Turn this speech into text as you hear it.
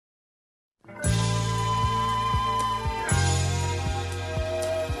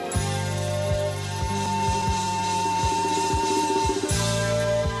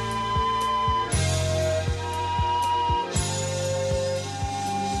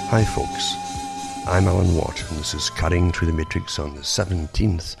Hi folks, I'm Alan Watt and this is Cutting Through the Matrix on the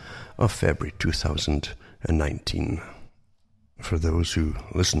 17th of February 2019. For those who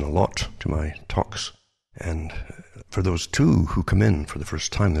listen a lot to my talks, and for those too who come in for the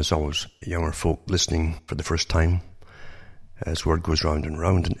first time, there's always younger folk listening for the first time as word goes round and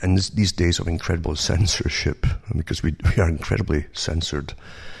round, and these days of incredible censorship, because we are incredibly censored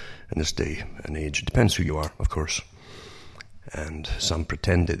in this day and age. It depends who you are, of course. And some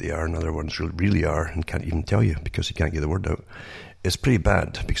pretend that they are, and other ones really are, and can't even tell you because you can't get the word out. It's pretty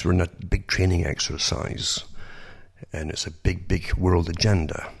bad because we're in a big training exercise, and it's a big world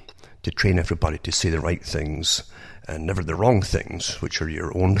agenda to train everybody to say the right things and never the wrong things, which are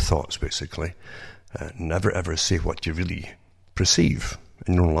your own thoughts, basically. Never ever say what you really perceive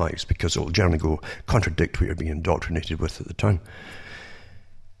in your own lives, because it will generally contradict what you're being indoctrinated with at the time.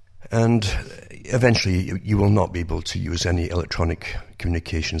 And eventually you will not be able to use any electronic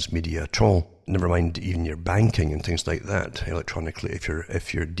communications media at all. Never mind even your banking and things like that electronically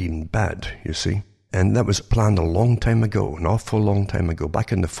if you're deemed bad, you see. And that was planned a long time ago, an awful long time ago.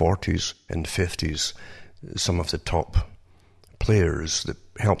 Back in the 40s and 50s, some of the top players that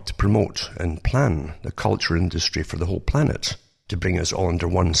helped promote and plan the culture industry for the whole planet to bring us all under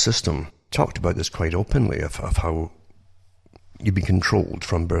one system talked about this quite openly of how you'd be controlled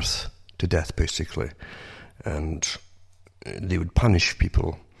from birth to death, basically. And they would punish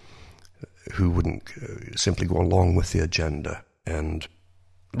people who wouldn't simply go along with the agenda and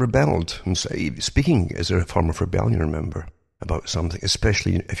rebelled. And speaking as a form of rebellion, remember, about something,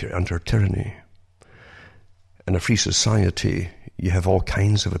 especially if you're under tyranny. In a free society, you have all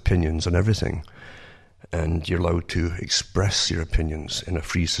kinds of opinions on everything, and you're allowed to express your opinions in a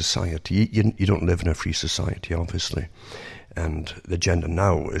free society. You don't live in a free society, obviously. And the agenda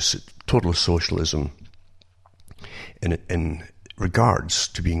now is total socialism in regards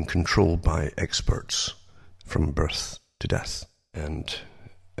to being controlled by experts from birth to death. And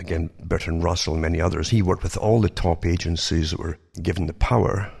again, Bertrand Russell and many others, he worked with all the top agencies that were given the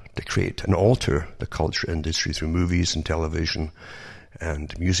power to create and alter the culture industry through movies and television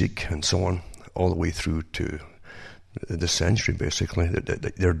and music and so on, all the way through to this century, basically.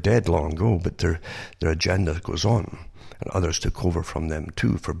 They're dead long ago, but their agenda goes on. And others took over from them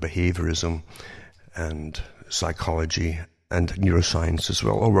too for behaviorism and psychology and neuroscience as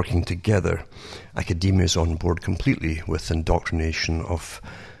well, all working together. Academia is on board completely with indoctrination of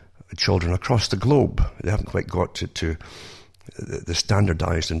children across the globe. They haven't quite got to the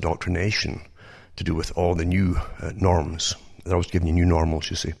standardized indoctrination to do with all the new norms. They're always giving you new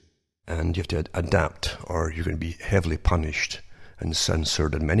normals, you see. And you have to adapt, or you're going to be heavily punished and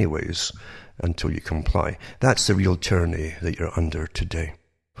censored in many ways until you comply. That's the real tyranny that you're under today.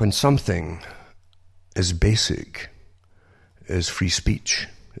 When something is basic, is free speech,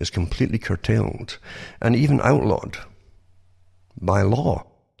 is completely curtailed, and even outlawed by law.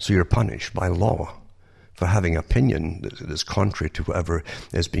 So you're punished by law for having opinion that's contrary to whatever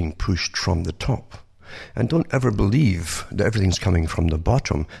is being pushed from the top. And don't ever believe that everything's coming from the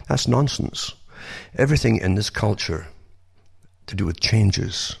bottom. That's nonsense. Everything in this culture to do with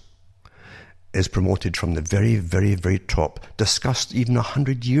changes is promoted from the very top, discussed even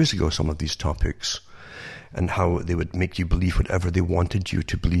 100 years ago, some of these topics, and how they would make you believe whatever they wanted you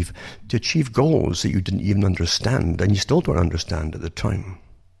to believe to achieve goals that you didn't even understand, and you still don't understand at the time.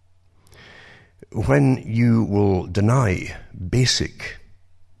 When you will deny basic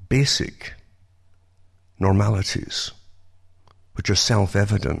normalities, which are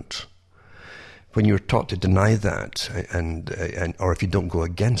self-evident, when you're taught to deny that, and or if you don't go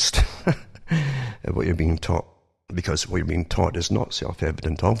against what you're being taught, because what you're being taught is not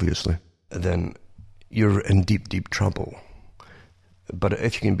self-evident, obviously, then you're in deep trouble. But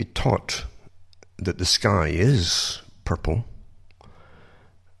if you can be taught that the sky is purple,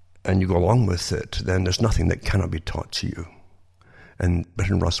 and you go along with it, then there's nothing that cannot be taught to you. And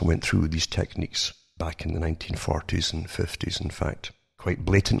Bertrand Russell went through these techniques back in the 1940s and 50s, in fact, quite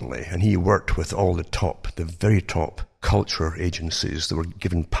blatantly. And he worked with all the very top culture agencies that were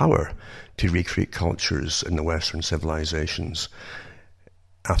given power to recreate cultures in the Western civilizations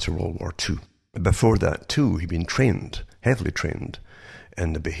after World War II. Before that, too, he'd been trained, heavily trained,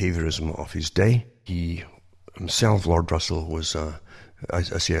 in the behaviorism of his day. He himself, Lord Russell, was I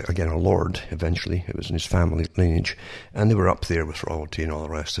say again, a lord, eventually. It was in his family lineage. And they were up there with royalty and all the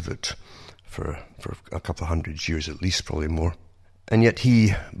rest of it for a couple of 100 years at least, probably more. And yet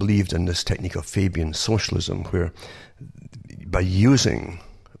he believed in this technique of Fabian socialism, where by using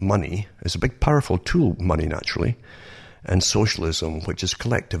money as a big powerful tool, money naturally, and socialism, which is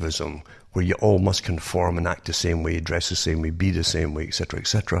collectivism, where you all must conform and act the same way, dress the same way, be the same way,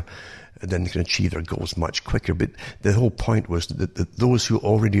 etc., then they can achieve their goals much quicker. But the whole point was that those who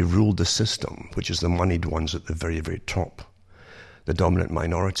already ruled the system, which is the moneyed ones at the very, very top, the dominant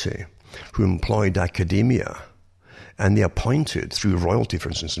minority, who employed academia, and they appointed, through royalty, for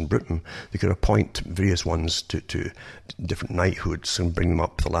instance, in Britain, they could appoint various ones to different knighthoods and bring them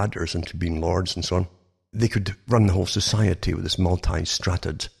up the ladders into being lords and so on. They could run the whole society with this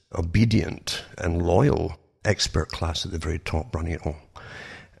multi-strated, obedient and loyal expert class at the very top running it all.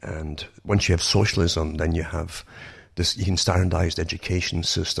 And once you have socialism, then you have this standardized education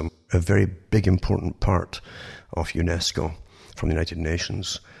system, a very big important part of UNESCO from the United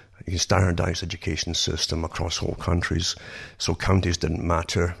Nations. You can standardize education system across whole countries, so counties didn't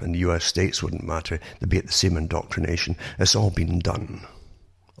matter and the US states wouldn't matter. They'd be at the same indoctrination. It's all been done.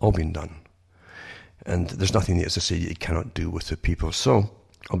 All been done. And there's nothing, as I say, you cannot do with the people. So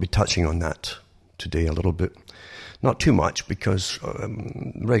I'll be touching on that today a little bit. Not too much, because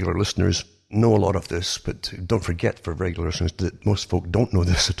regular listeners know a lot of this, but don't forget, for regular listeners, that most folk don't know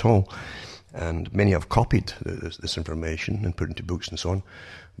this at all. And many have copied this information and put it into books and so on.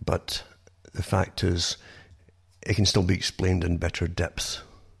 But the fact is, it can still be explained in better depth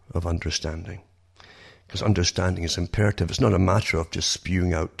of understanding. Because understanding is imperative. It's not a matter of just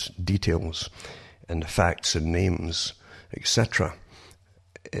spewing out details and facts and names, etc.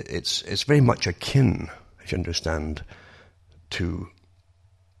 It's very much akin, if you understand, to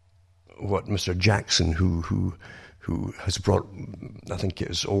what Mr. Jackson, who has brought, I think it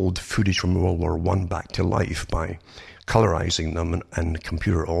was old footage from World War I back to life by colorizing them and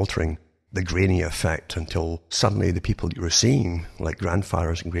computer altering the grainy effect until suddenly the people you were seeing, like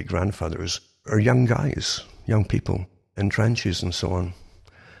grandfathers and great-grandfathers, are young guys, young people in trenches and so on.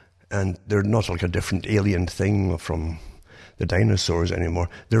 And they're not like a different alien thing from the dinosaurs anymore.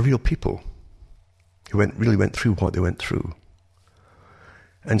 They're real people who really went through what they went through.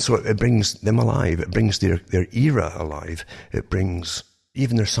 And so it brings them alive. It brings their era alive. It brings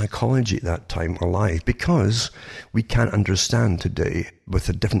even their psychology at that time alive, because we can't understand today, with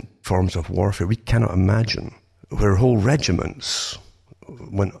the different forms of warfare, we cannot imagine where whole regiments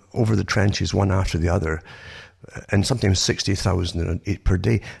went over the trenches one after the other, and sometimes 60,000 per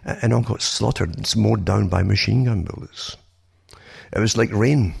day, and all got slaughtered and mowed down by machine gun bullets. It was like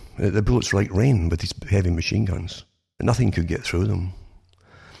rain. The bullets were like rain with these heavy machine guns. Nothing could get through them.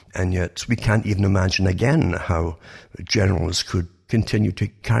 And yet we can't even imagine again how generals could continue to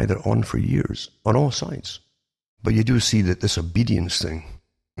carry that on for years, on all sides. But you do see that this obedience thing,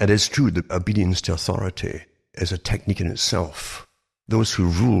 it is true that obedience to authority is a technique in itself. Those who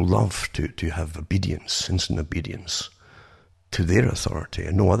rule love to have obedience, instant obedience to their authority,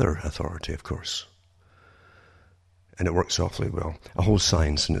 and no other authority, of course. And it works awfully well. A whole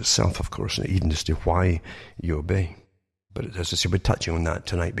science in itself, of course, and even as to why you obey. But as I say, we're touching on that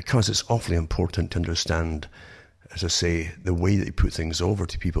tonight because it's awfully important to understand, as I say, the way that you put things over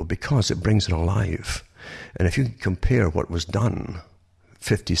to people, because it brings it alive. And if you compare what was done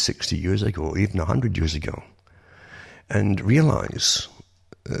 50, 60 years ago, even 100 years ago, and realize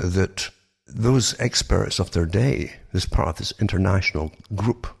that those experts of their day, this part of this international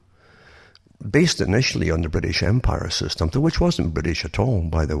group, based initially on the British Empire system, which wasn't British at all,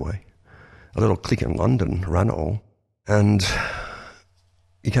 by the way. A little clique in London ran it all. And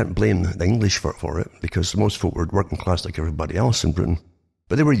you can't blame the English for it, because most folk were working class like everybody else in Britain.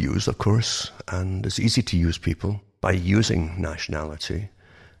 But they were used, of course, and it's easy to use people by using nationality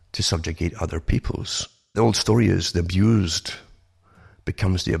to subjugate other peoples. The old story is the abused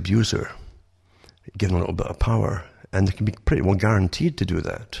becomes the abuser, given a little bit of power, and they can be pretty well guaranteed to do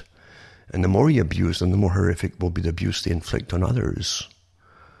that. And the more you abuse them, the more horrific will be the abuse they inflict on others.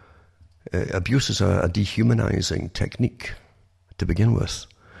 Abuse is a dehumanizing technique to begin with,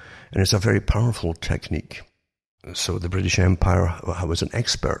 and it's a very powerful technique. So the British Empire was an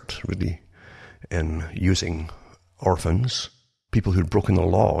expert, really, in using orphans, people who'd broken the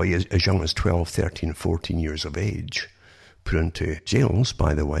law as young as 12, 13, 14 years of age, put into jails,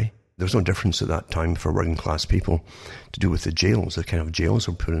 by the way. There was no difference at that time for working class people to do with the jails, the kind of jails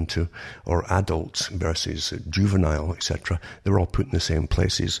were put into, or adults versus juvenile, etc. They were all put in the same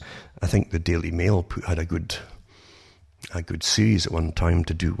places. I think the Daily Mail had a good series at one time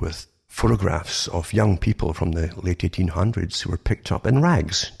to do with photographs of young people from the late 1800s who were picked up in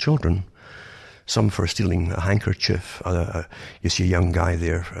rags, children. Some for stealing a handkerchief. You see a young guy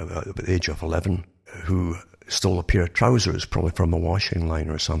there at the age of 11 who stole a pair of trousers, probably from a washing line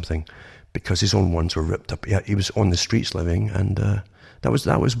or something, because his own ones were ripped up. Yeah, he was on the streets living, and that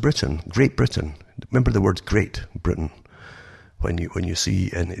was Britain, Great Britain. Remember the word Great Britain, when you see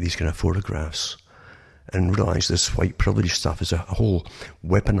these kind of photographs and realize this white privilege stuff is a whole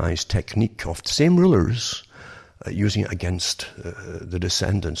weaponized technique of the same rulers using it against the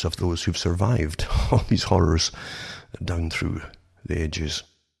descendants of those who've survived all these horrors down through the ages.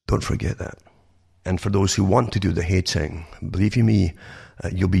 Don't forget that. And for those who want to do the hating, believe you me,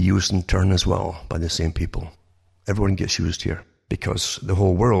 you'll be used in turn as well by the same people. Everyone gets used here because the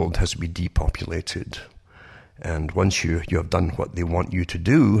whole world has to be depopulated. And once you have done what they want you to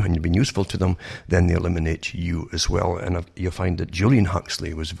do and you've been useful to them, then they eliminate you as well. And you'll find that Julian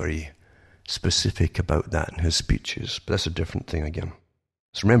Huxley was very specific about that in his speeches. But that's a different thing again.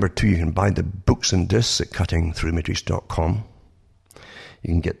 So remember too, you can buy the books and discs at cuttingthroughthematrix.com. You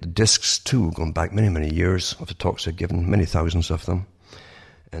can get the discs too, going back many, many years of the talks I've given, many thousands of them,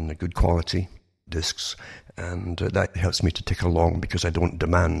 and the good quality discs. And that helps me to tick along because I don't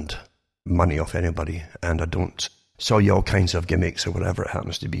demand money off anybody, and I don't sell you all kinds of gimmicks or whatever it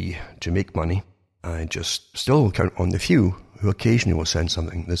happens to be to make money. I just still count on the few who occasionally will send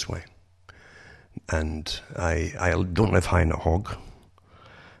something this way. And I don't live high in a hog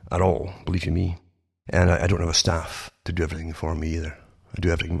at all, believe you me. And I don't have a staff to do everything for me either. I do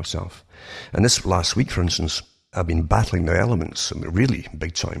everything myself. And this last week, for instance, I've been battling the elements, really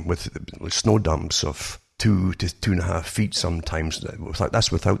big time, with snow dumps of 2 to 2.5 feet sometimes.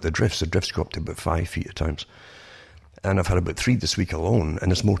 That's without the drifts. The drifts go up to about 5 feet at times. And I've had about 3 this week alone,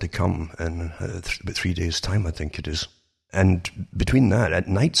 and there's more to come in about 3 days' time, I think it is. And between that, at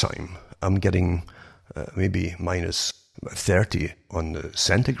night time, I'm getting maybe minus 30 on the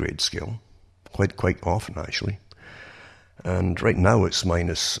centigrade scale, quite often actually. And right now it's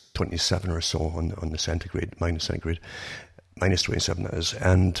minus 27 or so on the centigrade, minus 27 that is.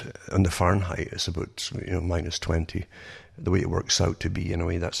 And on the Fahrenheit it's about minus 20. The way it works out to be, in a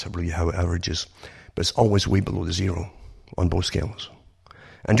way, that's really how it averages. But it's always way below the zero on both scales.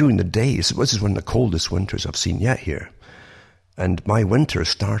 And during the days, this is one of the coldest winters I've seen yet here. And my winter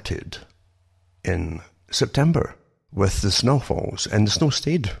started in September with the snowfalls, and the snow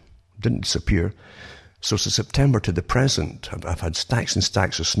stayed, didn't disappear. So since September to the present, I've had stacks and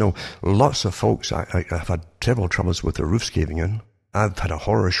stacks of snow. Lots of folks, I've had several troubles with their roofs caving in. I've had a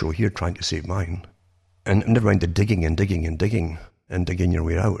horror show here trying to save mine. And never mind the digging and digging your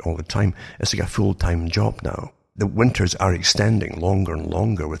way out all the time. It's like a full-time job now. The winters are extending longer and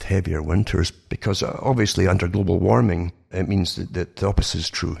longer with heavier winters because obviously under global warming, it means that the opposite is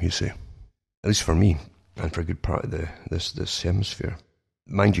true, you see. At least for me and for a good part of this hemisphere.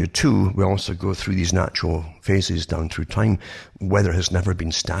 Mind you, too, we also go through these natural phases down through time. Weather has never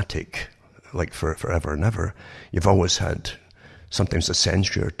been static, like forever and ever. You've always had sometimes a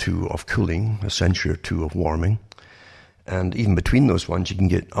century or two of cooling, a century or two of warming. And even between those ones, you can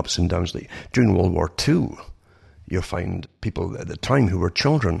get ups and downs. Like during World War II, you'll find people at the time who were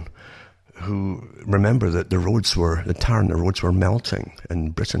children who remember that the tar in the roads were melting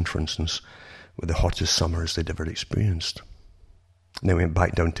in Britain, for instance, with the hottest summers they'd ever experienced. And then we went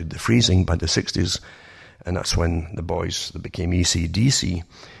back down to the freezing by the 60s, and that's when the boys that became ECDC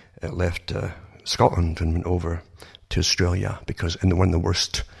left Scotland and went over to Australia, because in one of the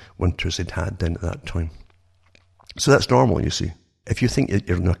worst winters they'd had then at that time. So that's normal, you see. If you think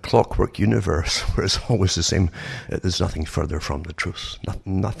you're in a clockwork universe where it's always the same, there's nothing further from the truth.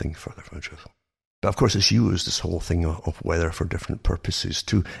 Nothing further from the truth. But of course it's used, this whole thing of weather, for different purposes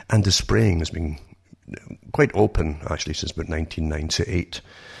too. And the spraying has been quite open, actually, since about 1998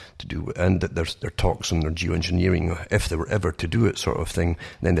 to do, and that there's their talks on their geoengineering, if they were ever to do it, sort of thing.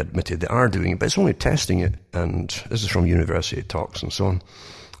 Then they admitted they are doing it, but it's only testing it. And this is from university talks and so on.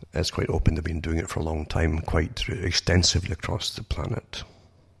 It's quite open. They've been doing it for a long time, quite extensively across the planet.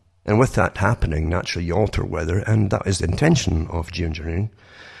 And with that happening, naturally you alter weather, and that is the intention of geoengineering.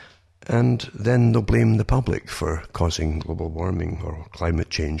 And then they'll blame the public for causing global warming or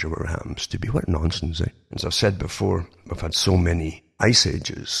climate change or whatever it happens to be. What nonsense, eh? As I've said before, we've had so many ice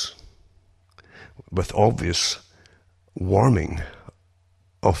ages with obvious warming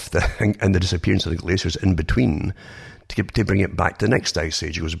of and the disappearance of the glaciers in between to bring it back to the next ice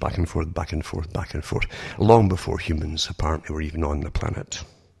age. It goes back and forth, back and forth, back and forth, long before humans apparently were even on the planet.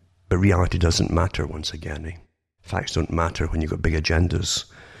 But reality doesn't matter once again, eh? Facts don't matter when you've got big agendas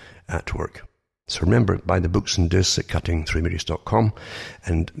at work. So remember, buy the books and discs at cuttingthroughthematrix.com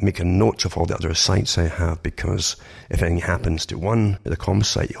and make a note of all the other sites I have, because if anything happens to one, the com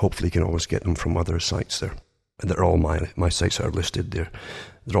site, hopefully you can always get them from other sites there. And they're all my sites are listed there.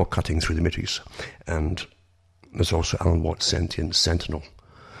 They're all Cutting Through the Matrix. And there's also Alan Watts Sentient Sentinel.eu.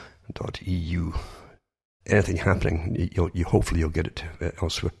 Anything happening, hopefully you'll get it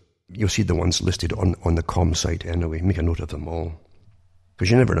elsewhere. You'll see the ones listed on the com site anyway. Make a note of them all.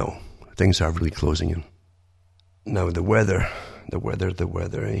 Because you never know. Things are really closing in. Now, the weather,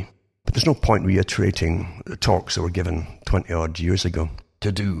 eh? But there's no point reiterating the talks that were given 20-odd years ago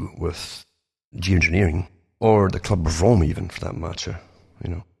to do with geoengineering, or the Club of Rome even, for that matter,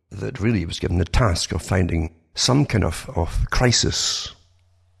 that really was given the task of finding some kind of crisis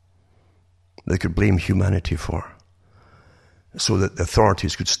they could blame humanity for, so that the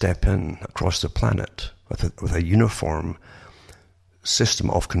authorities could step in across the planet with a uniform system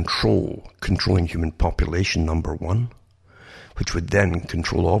of controlling human population, number one, which would then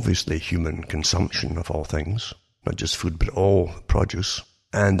control, obviously, human consumption of all things, not just food, but all produce.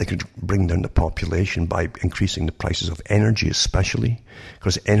 And they could bring down the population by increasing the prices of energy, especially,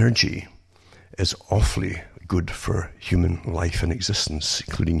 because energy is awfully good for human life and existence,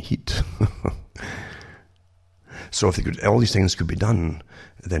 including heat. So if all these things could be done,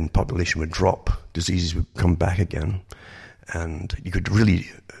 then population would drop, diseases would come back again, and you could really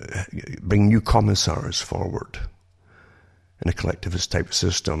bring new commissars forward in a collectivist type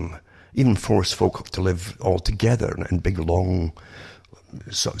system, even force folk to live all together in big, long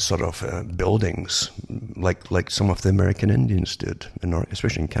sort of buildings, like some of the American Indians did,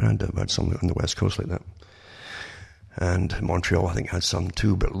 especially in Canada. We had some on the West Coast like that. And Montreal, I think, had some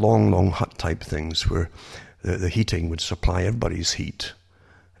too, but long hut type things where the heating would supply everybody's heat,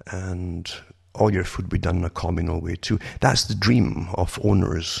 and all your food would be done in a communal way too. That's the dream of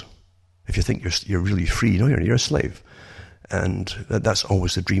owners. If you think you're really free, no, you're a slave. And that's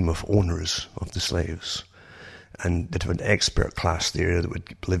always the dream of owners of the slaves. And they'd have an expert class there that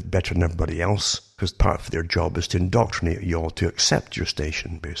would live better than everybody else, because part of their job is to indoctrinate you all to accept your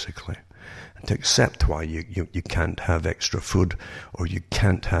station, basically. And to accept why you can't have extra food, or you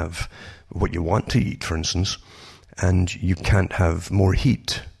can't have what you want to eat, for instance, and you can't have more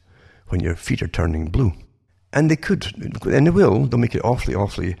heat when your feet are turning blue. And they could, and they will, they'll make it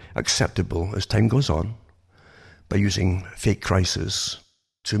awfully acceptable as time goes on by using fake crisis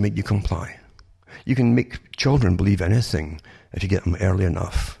to make you comply. You can make children believe anything if you get them early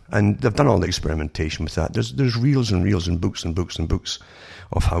enough. And they've done all the experimentation with that. There's reels and reels and books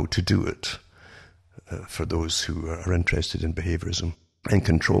of how to do it for those who are interested in behaviorism and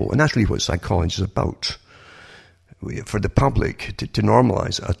control. And that's really what psychology is about. For the public, to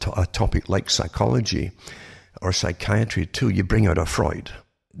normalize a topic like psychology or psychiatry too, you bring out a Freud.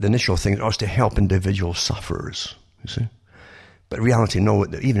 The initial thing is to help individual sufferers, you see. But in reality, no,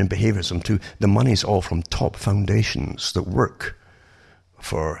 even in behaviorism too, the money's all from top foundations that work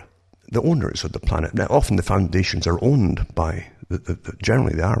for the owners of the planet. Now, often the foundations are owned by,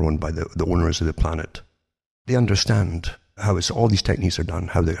 generally they are owned by the owners of the planet. They understand how all these techniques are done,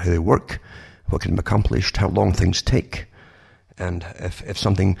 how they work, what can be accomplished, how long things take. And if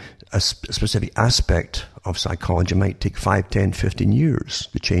something, a specific aspect of psychology might take 5, 10, 15 years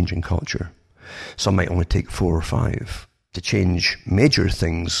to change in culture. Some might only take 4 or 5. To change major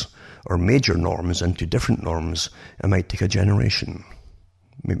things or major norms into different norms, it might take a generation,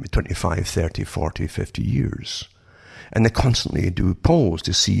 maybe 25, 30, 40, 50 years. And they constantly do polls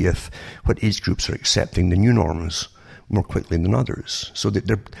to see what age groups are accepting the new norms more quickly than others. So that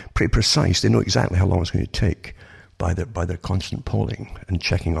they're pretty precise. They know exactly how long it's going to take by their constant polling and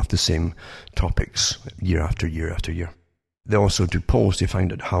checking off the same topics year after year after year. They also do polls to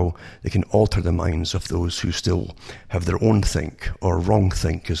find out how they can alter the minds of those who still have their own think, or wrong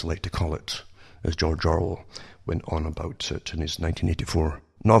think, as I like to call it, as George Orwell went on about it in his 1984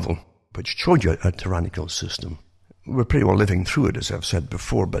 novel, which showed you a tyrannical system. We're pretty well living through it, as I've said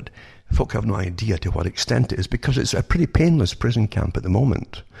before, but folk have no idea to what extent it is, because it's a pretty painless prison camp at the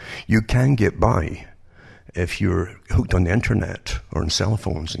moment. You can get by if you're hooked on the internet or on cell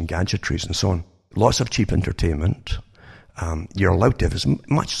phones and gadgetries and so on. Lots of cheap entertainment. You're allowed to have as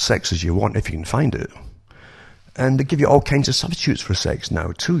much sex as you want if you can find it. And they give you all kinds of substitutes for sex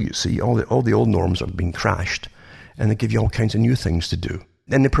now too, you see. All the old norms are being crashed, and they give you all kinds of new things to do.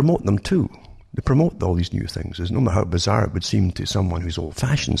 And they promote them too. They promote all these new things. No matter how bizarre it would seem to someone who's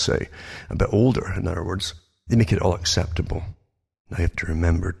old-fashioned, say, a bit older, in other words, they make it all acceptable. Now you have to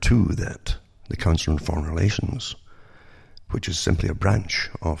remember too that the Council on Foreign Relations, which is simply a branch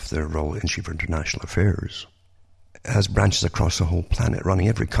of the Royal Institute for International Affairs, has branches across the whole planet, running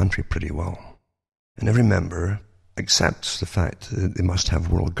every country pretty well. And every member accepts the fact that they must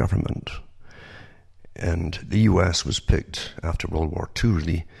have world government. And the US was picked after World War II,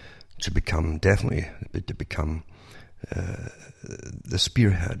 really, to become the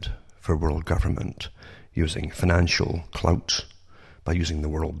spearhead for world government, using financial clout by using the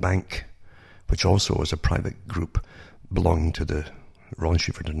World Bank, which also was a private group belonging to the Royal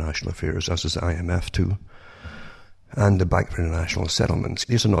Institute for International Affairs, as is the IMF too, and the Bank for International Settlements.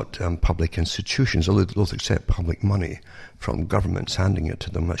 These are not public institutions, although they'll accept public money from governments, handing it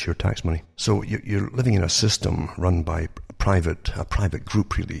to them. That's your tax money. So you're living in a system run by a private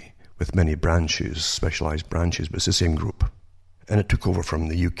group, really, with many branches, specialised branches, but it's the same group. And it took over from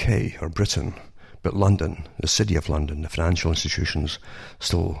the UK or Britain. But London, the City of London, the financial institutions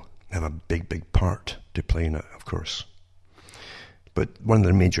still have a big part to play in it, of course. But one of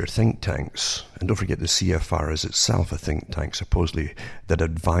the major think tanks, and don't forget the CFR is itself a think tank, supposedly, that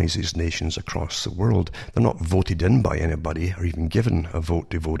advises nations across the world. They're not voted in by anybody or even given a vote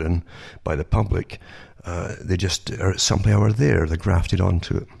to vote in by the public. They just simply are there. They're grafted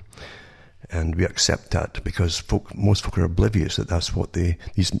onto it. And we accept that because most folk are oblivious that that's what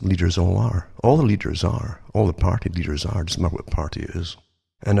these leaders all are. All the leaders are. All the party leaders are. It doesn't matter what party it is.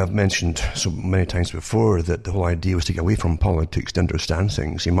 And I've mentioned so many times before that the whole idea was to get away from politics to understand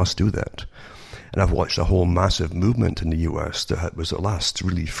things. You must do that. And I've watched a whole massive movement in the US that was the last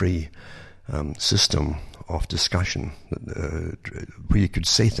really free system of discussion where you could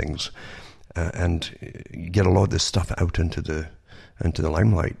say things and get a lot of this stuff out into the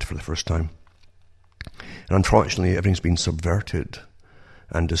limelight for the first time. And unfortunately, everything's been subverted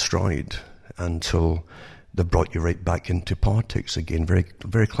and destroyed until they brought you right back into politics again, very,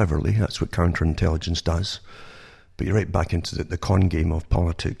 very cleverly. That's what counterintelligence does. But you're right back into the con game of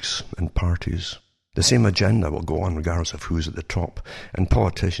politics and parties. The same agenda will go on regardless of who's at the top. And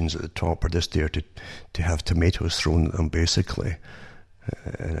politicians at the top are just there to have tomatoes thrown at them, basically.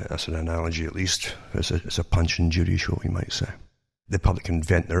 That's an analogy, at least. It's a punch and judy show, you might say. The public can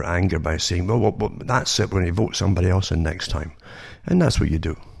vent their anger by saying, well, that's it, we're going to vote somebody else in next time. And that's what you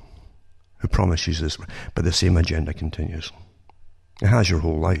do. Who promises this? But the same agenda continues. It has your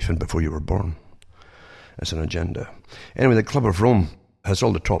whole life and before you were born. It's an agenda. Anyway, the Club of Rome has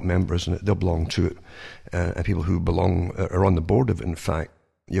all the top members and they'll belong to it. And people who are on the board of it, in fact.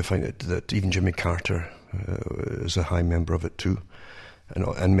 You'll find that even Jimmy Carter is a high member of it too.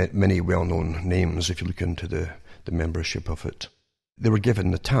 And many well-known names if you look into the membership of it. They were given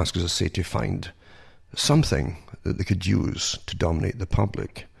the task, as I say, to find something that they could use to dominate the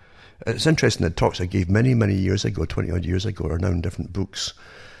public. It's interesting that talks I gave many, many years ago, 20-odd years ago, are now in different books,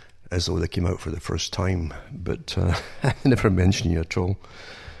 as though they came out for the first time. But I never mention you at all.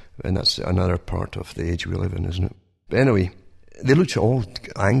 And that's another part of the age we live in, isn't it? But anyway, they looked at all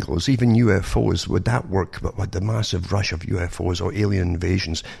angles, even UFOs. Would that work? But with the massive rush of UFOs or alien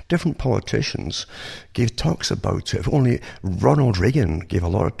invasions, different politicians gave talks about it. If only Ronald Reagan gave a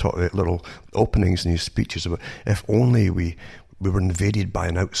lot of little openings in his speeches about if only we were invaded by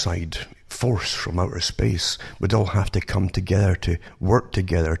an outside force from outer space, we'd all have to come together to work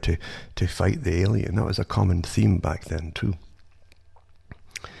together to fight the alien. That was a common theme back then too.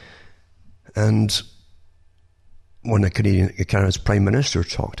 And when Canada's Prime Minister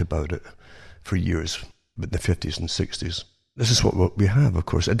talked about it for years, but the 50s and 60s. This is what we have, of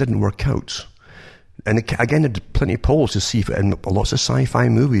course. It didn't work out. And again, it did plenty of polls to see, and lots of sci-fi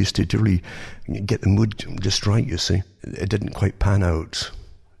movies to really get the mood just right, you see. It didn't quite pan out.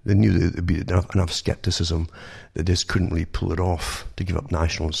 They knew there'd be enough skepticism that they just couldn't really pull it off to give up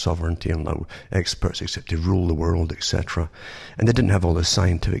national sovereignty and allow experts except to rule the world, etc. And they didn't have all the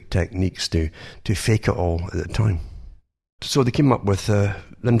scientific techniques to fake it all at the time. So they came up with the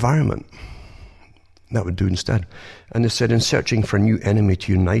environment. That would do instead. And they said, in searching for a new enemy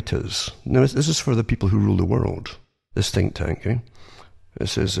to unite us. Now, this is for the people who rule the world, this think tank. It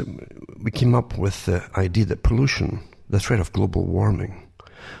says, we came up with the idea that pollution, the threat of global warming,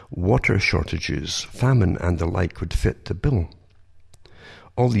 water shortages, famine, and the like would fit the bill.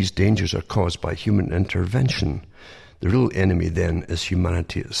 All these dangers are caused by human intervention. The real enemy, then, is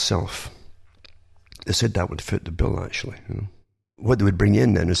humanity itself. They said that would fit the bill, actually. What they would bring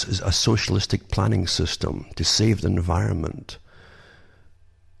in then is a socialistic planning system to save the environment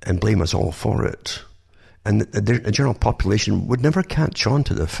and blame us all for it. And the general population would never catch on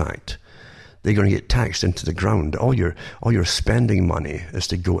to the fact they're going to get taxed into the ground. All your spending money is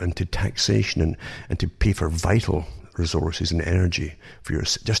to go into taxation and to pay for vital resources and energy for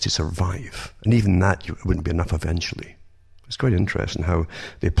just to survive. And even that wouldn't be enough eventually. It's quite interesting how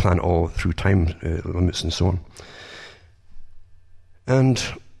they plan all through time limits and so on. And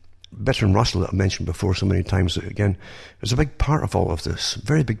Bertrand Russell, that I've mentioned before so many times again, is a big part of all of this,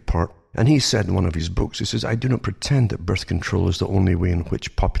 very big part. And he said in one of his books, he says, I do not pretend that birth control is the only way in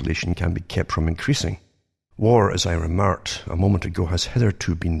which population can be kept from increasing. War, as I remarked a moment ago, has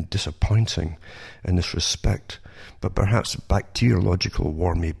hitherto been disappointing in this respect, but perhaps bacteriological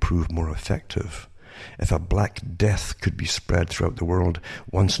war may prove more effective. If a black death could be spread throughout the world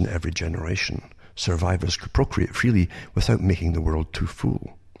once in every generation, survivors could procreate freely without making the world too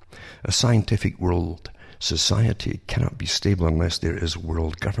full. A scientific world society cannot be stable unless there is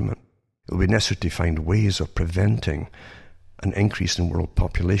world government. It will be necessary to find ways of preventing an increase in world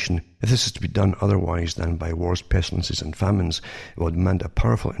population. If this is to be done otherwise than by wars, pestilences, and famines, it will demand a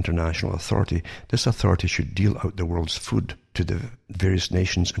powerful international authority. This authority should deal out the world's food to the various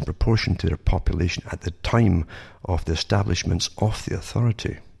nations in proportion to their population at the time of the establishments of the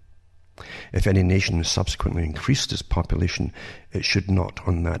authority. If any nation subsequently increased its population, it should not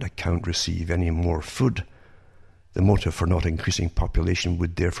on that account receive any more food. The motive for not increasing population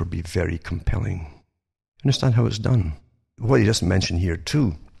would therefore be very compelling. Understand how it's done? What he doesn't mention here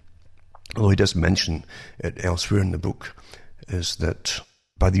too, although he does mention it elsewhere in the book, is that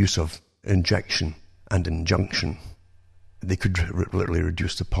by the use of injection and injunction, they could literally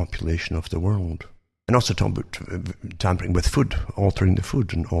reduce the population of the world. And also talk about tampering with food, altering the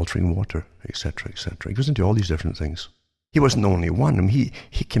food and altering water, etc., etc. He goes into all these different things. He wasn't the only one. I mean,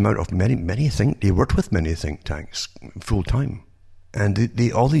 he came out of many think. He worked with many think tanks full time. And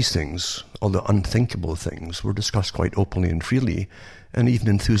all these things, all the unthinkable things, were discussed quite openly and freely, and even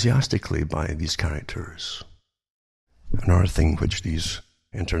enthusiastically by these characters. Another thing which these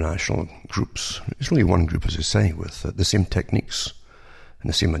international groups, it's really one group, as I say, with the same techniques and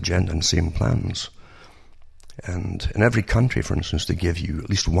the same agenda and same plans. And in every country, for instance, they give you at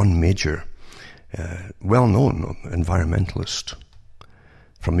least one major, well-known environmentalist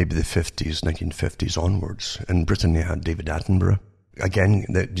from maybe the 50s, 1950s onwards. In Britain, they had David Attenborough. Again,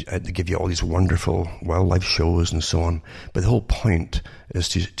 they give you all these wonderful wildlife shows and so on. But the whole point is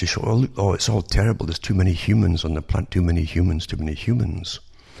to show, oh, it's all terrible. There's too many humans on the planet, too many humans.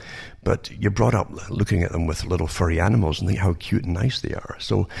 But you're brought up looking at them with little furry animals and think how cute and nice they are.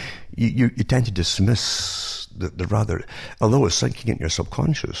 So you tend to dismiss the rather, although it's sinking into your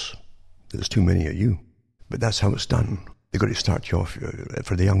subconscious, there's too many of you. But that's how it's done. They've got to start you off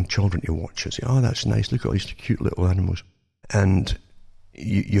for the young children to watch and say, oh, that's nice, look at all these cute little animals. And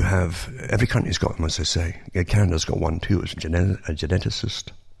you have, every country's got them, as I say. Canada's got one too, it's a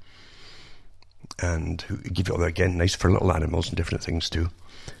geneticist. And who give you all that, again, nice for little animals and different things too.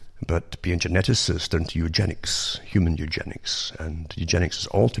 But being a geneticist, they're into eugenics, human eugenics. And eugenics is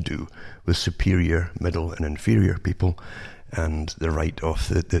all to do with superior, middle, and inferior people and the right of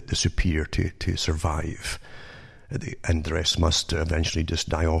the superior to survive. And the rest must eventually just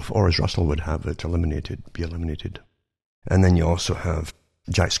die off, or as Russell would have it, be eliminated. And then you also have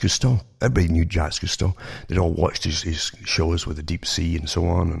Jacques Cousteau. Everybody knew Jacques Cousteau. They'd all watched his shows with the deep sea and so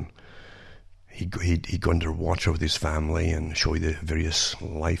on. And he'd go underwater with his family and show you the various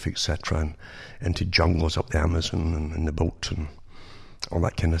life, etc., and into jungles up the Amazon and in the boat and all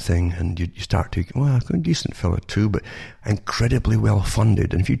that kind of thing. And you start to, well, a decent fella too, but incredibly well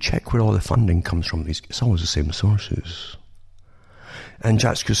funded. And if you check where all the funding comes from, it's always the same sources. And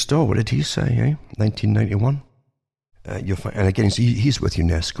Jacques Cousteau, what did he say, 1991? You'll find, and again, he's with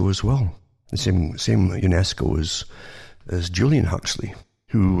UNESCO as well. The same UNESCO as Julian Huxley,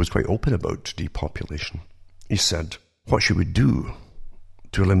 who was quite open about depopulation. He said, what should we do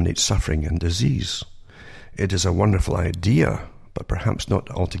to eliminate suffering and disease? It is a wonderful idea, but perhaps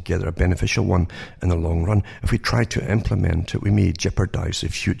not altogether a beneficial one in the long run. If we try to implement it, we may jeopardize the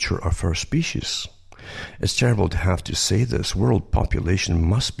future of our species. It's terrible to have to say this. World population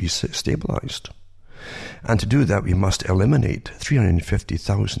must be stabilized. And to do that, we must eliminate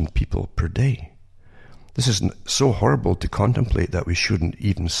 350,000 people per day. This is so horrible to contemplate that we shouldn't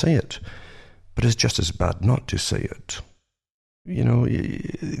even say it, but it's just as bad not to say it. You know,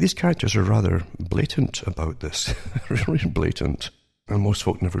 these characters are rather blatant about this, really blatant, and most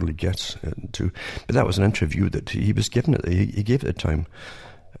folk never really get into. But that was an interview that he was given. He gave at the time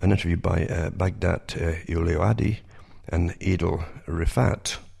an interview by Baghdad Ulaouadi and Adel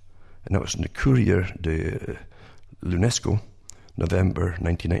Rifat, and that was in the Courrier de l'UNESCO, November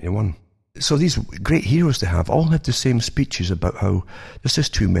 1991. So these great heroes they have all had the same speeches about how there's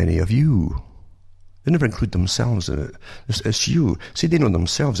just too many of you. They never include themselves in it. It's you. See, they know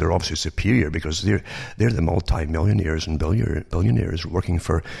themselves they're obviously superior because they're the multi-millionaires and billionaires working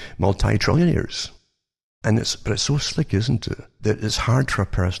for multi-trillionaires. But it's so slick, isn't it, that it's hard for a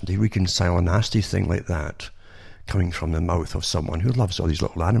person to reconcile a nasty thing like that coming from the mouth of someone who loves all these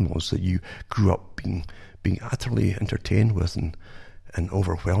little animals that you grew up being utterly entertained with and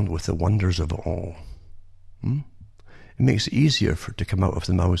overwhelmed with the wonders of it all. It makes it easier to come out of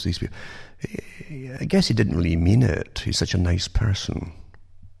the mouths of these people. I guess he didn't really mean it. He's such a nice person.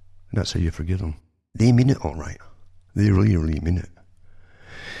 And that's how you forgive him. They mean it all right. They really, really mean it.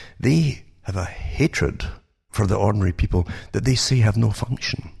 They have a hatred for the ordinary people that they say have no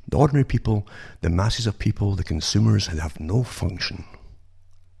function. The ordinary people, the masses of people, the consumers, have no function.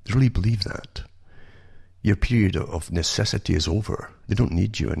 They really believe that. Your period of necessity is over. They don't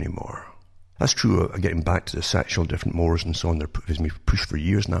need you anymore. That's true, getting back to the sexual different mores and so on. There's been pushed for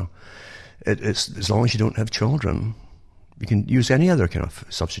years now. It's as long as you don't have children, you can use any other kind of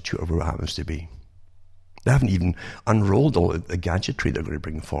substitute of what it happens to be. They haven't even unrolled all the gadgetry they're going to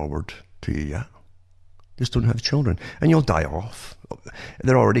bring forward to you yet. Just don't have children. And you'll die off.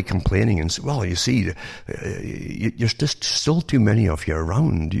 They're already complaining and say, well, you see, there's just still too many of you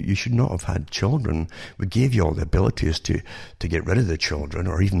around. You should not have had children. We gave you all the abilities to get rid of the children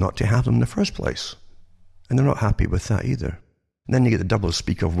or even not to have them in the first place. And they're not happy with that either. And then you get the double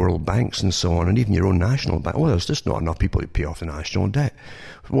speak of world banks and so on, and even your own national bank. Well, there's just not enough people to pay off the national debt.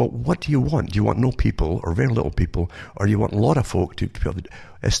 Well, what do you want? Do you want no people or very little people, or do you want a lot of folk to pay off the debt?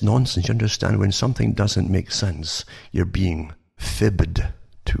 It's nonsense. You understand, when something doesn't make sense, you're being fibbed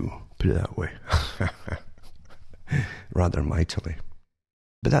to, put it that way. Rather mightily.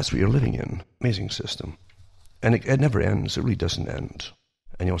 But that's what you're living in. Amazing system. And it never ends. It really doesn't end.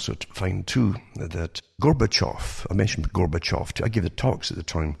 And you also find, too, that Gorbachev, I mentioned Gorbachev, too. I gave the talks at the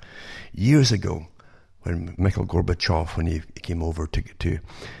time, years ago, when Mikhail Gorbachev, when he came over to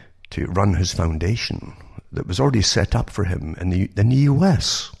run his foundation, that was already set up for him in the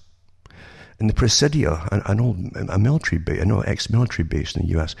US. In the Presidia, a military base, ex-military base in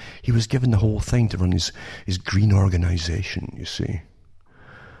the US, he was given the whole thing to run his green organization, you see.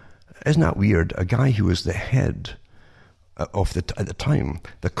 Isn't that weird? A guy who was the head of at the time,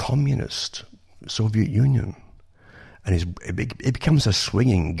 the communist Soviet Union. And he becomes a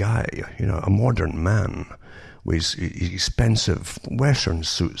swinging guy, a modern man with expensive Western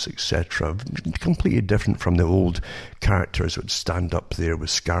suits, etc. Completely different from the old characters who would stand up there with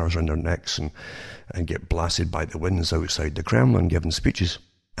scars on their necks and get blasted by the winds outside the Kremlin giving speeches.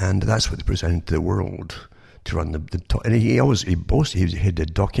 And that's what they presented to the world. To run and he had the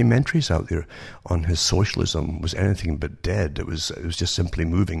documentaries out there on his socialism was anything but dead. It was just simply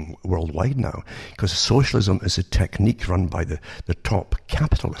moving worldwide now, because socialism is a technique run by the top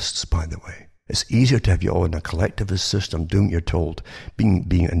capitalists, by the way. It's easier to have you all in a collectivist system doing what you're told, being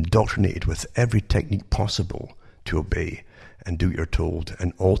indoctrinated with every technique possible to obey and do what you're told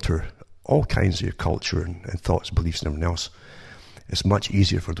and alter all kinds of your culture and thoughts, beliefs and everything else. It's much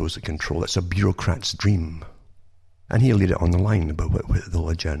easier for those that control. It's a bureaucrat's dream. And he laid it on the line about what the whole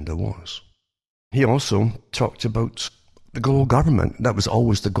agenda was. He also talked about the global government. That was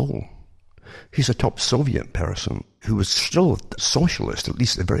always the goal. He's a top Soviet person who was still a socialist, at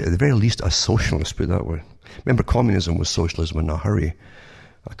least at the very least a socialist, put it that way. Remember, communism was socialism in a hurry,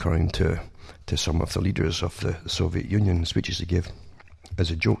 according to some of the leaders of the Soviet Union, speeches he gave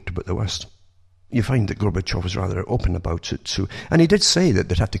as a joke about the West. You find that Gorbachev was rather open about it too, and he did say that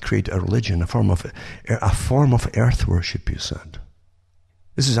they'd have to create a religion, a form of earth worship. He said,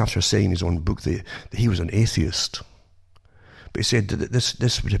 this is after saying in his own book that he was an atheist. But he said that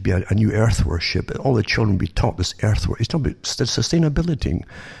this would be a new earth worship. All the children would be taught this earth worship. He's talking about sustainability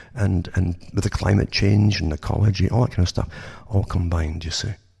and with the climate change and ecology, all that kind of stuff, all combined. You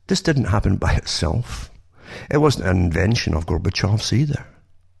see, this didn't happen by itself. It wasn't an invention of Gorbachev's either.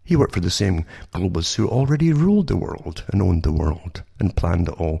 He worked for the same globalists who already ruled the world and owned the world and planned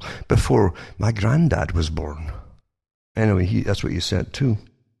it all before my granddad was born. Anyway, that's what he said too.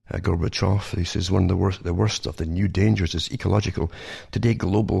 Gorbachev, he says, one of the worst of the new dangers is ecological. Today,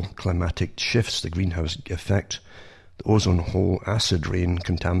 global climatic shifts, the greenhouse effect, the ozone hole, acid rain,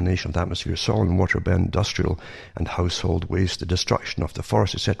 contamination of the atmosphere, soil and water by industrial and household waste, the destruction of the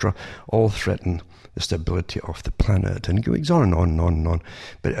forest, etc., all threaten the stability of the planet. And it goes on and on and on and on.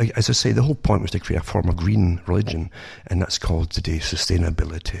 But as I say, the whole point was to create a form of green religion, and that's called today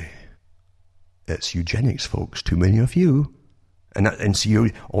sustainability. It's eugenics, folks. Too many of you. And so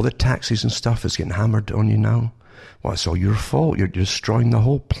all the taxes and stuff is getting hammered on you now. Well, it's all your fault. You're destroying the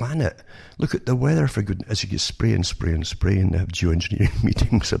whole planet. Look at the weather, for goodness. As you get spray and they have geoengineering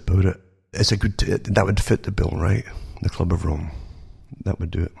meetings about it. It's that would fit the bill, right? The Club of Rome. That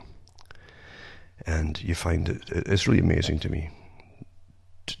would do it. And you find it's really amazing to me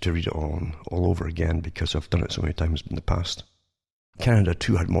to read it all over again, because I've done it so many times in the past. Canada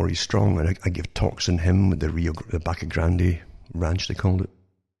too had Maurice Strong, and I give talks on him with the Baca Grande Ranch, they called it.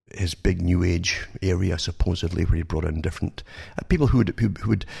 His big New Age area, supposedly, where he brought in different people who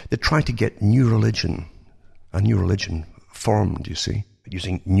would they try to get a new religion formed, you see,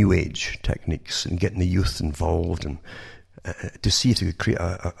 using New Age techniques and getting the youth involved and to see if they could create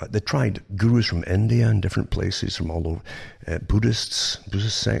they tried gurus from India and different places from all over, Buddhist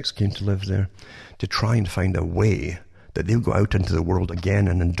sects came to live there, to try and find a way that they would go out into the world again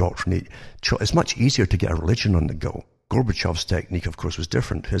and indoctrinate. It's much easier to get a religion on the go. Gorbachev's technique, of course, was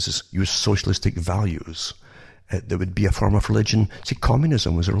different. His used socialistic values. There would be a form of religion. See,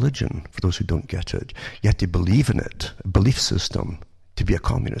 communism was a religion, for those who don't get it. You had to believe in it, a belief system, to be a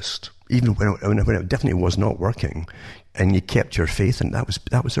communist. Even when it definitely was not working, and you kept your faith, and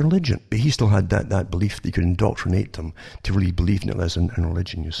that was a religion. But he still had that belief that you could indoctrinate them to really believe in it as a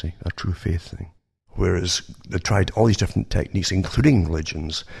religion, you see, a true faith thing. Whereas they tried all these different techniques, including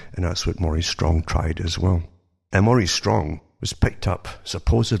religions, and that's what Maurice Strong tried as well. And Maurice Strong was picked up,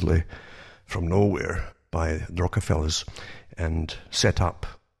 supposedly, from nowhere by the Rockefellers and set up.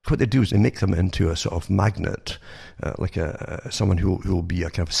 What they do is they make them into a sort of magnet, like someone who will be a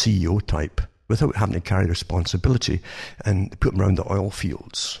kind of CEO type, without having to carry responsibility, and put them around the oil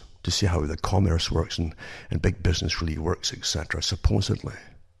fields to see how the commerce works and big business really works, etc., supposedly.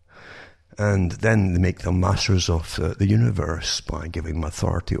 And then they make them masters of the universe by giving them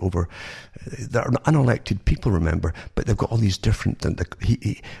authority over. They're unelected people, remember, but they've got all these different.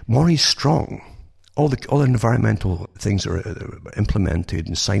 Maurice Strong, all the environmental things that are implemented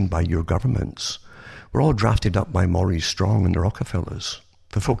and signed by your governments were all drafted up by Maurice Strong and the Rockefellers.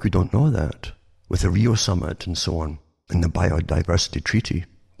 For folk who don't know that, with the Rio Summit and so on, and the Biodiversity Treaty,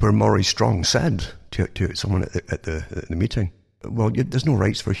 where Maurice Strong said to someone at the meeting, well, there's no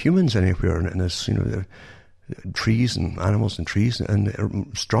rights for humans anywhere in this, trees and animals and trees.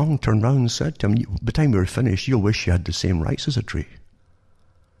 And Strong turned around and said to him, by the time we were finished, you'll wish you had the same rights as a tree.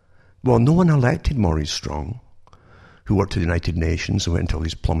 Well, no one elected Maurice Strong, who worked at the United Nations and went into all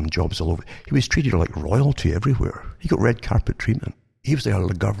these plum jobs all over. He was treated like royalty everywhere. He got red carpet treatment. He was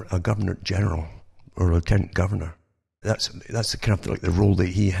a governor general or a lieutenant governor. That's the kind of like the role that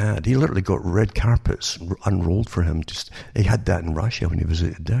he had. He literally got red carpets unrolled for him. He had that in Russia when he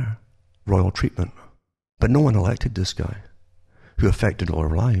visited there. Royal treatment. But no one elected this guy, who affected all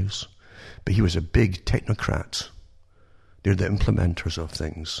our lives. But he was a big technocrat. They're the implementers of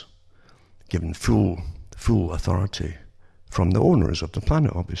things, given full authority from the owners of the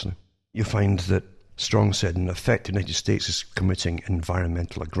planet, obviously. You find that Strong said, in effect, the United States is committing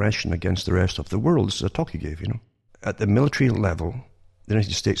environmental aggression against the rest of the world. This is a talk he gave, At the military level, the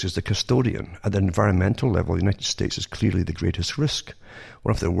United States is the custodian. At the environmental level, the United States is clearly the greatest risk.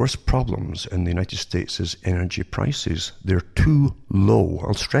 One of the worst problems in the United States is energy prices. They're too low.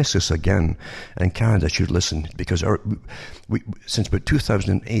 I'll stress this again, and Canada should listen, because since about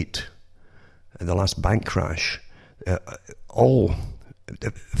 2008, the last bank crash, all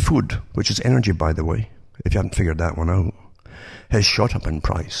food, which is energy, by the way, if you haven't figured that one out, has shot up in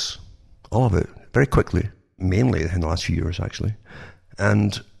price. All of it, very quickly. Mainly in the last few years, actually.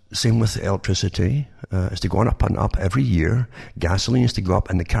 And same with electricity. It's to go up and up every year. Gasoline is to go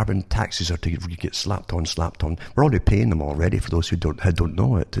up, and the carbon taxes are to get slapped on. We're already paying them already, for those who don't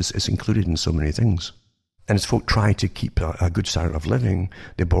know it. It's included in so many things. And as folk try to keep a good standard of living,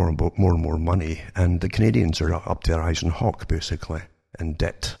 they borrow more and more money. And the Canadians are up to their eyes in hawk, basically, in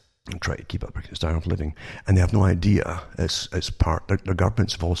debt, and try to keep up a standard of living. And they have no idea it's part. Their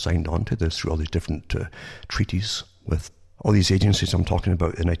governments have all signed on to this through all these different treaties with all these agencies I'm talking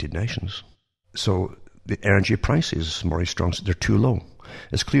about, the United Nations. So the energy prices, Maurice Strong said, they're too low.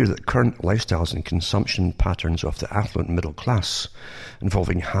 It's clear that current lifestyles and consumption patterns of the affluent middle class,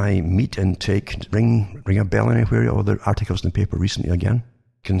 involving high meat intake, ring a bell anywhere, all the articles in the paper recently again,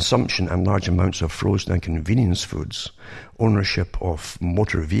 consumption and large amounts of frozen and convenience foods, ownership of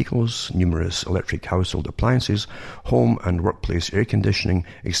motor vehicles, numerous electric household appliances, home and workplace air conditioning,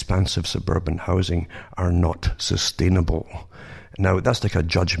 expansive suburban housing are not sustainable. Now, that's like a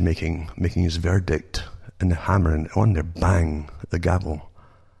judge making his verdict and hammering on there, bang, the gavel.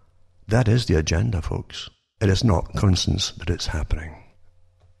 That is the agenda, folks. It is not coincidence that it's happening.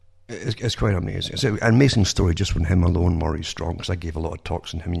 It's quite amazing. It's an amazing story just from him alone, Maurice Strong, because I gave a lot of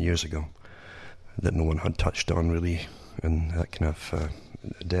talks on him years ago that no one had touched on really in that kind of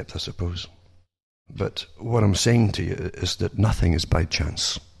depth, I suppose. But what I'm saying to you is that nothing is by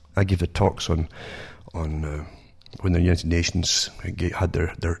chance. I gave the talks on when the United Nations had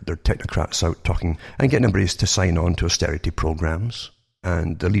their technocrats out talking and getting everybody to sign on to austerity programs.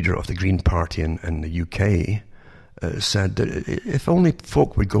 And the leader of the Green Party in the UK said that if only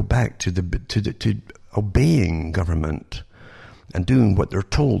folk would go back to obeying government and doing what they're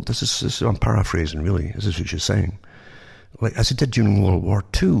told. This is I'm paraphrasing, really. This is what she's saying. like as it did during World War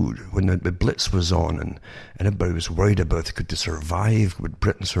II, when the Blitz was on, and everybody was worried about could they survive, would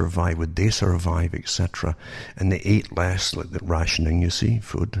Britain survive, would they survive, etc. And they ate less, like the rationing, you see,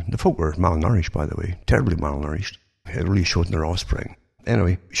 food. The folk were malnourished, by the way, terribly malnourished. It really showed in their offspring.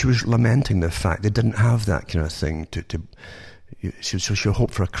 Anyway, she was lamenting the fact they didn't have that kind of thing so she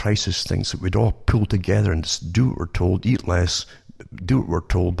hoped for a crisis thing, so we'd all pull together and just do what we're told, eat less, do what we're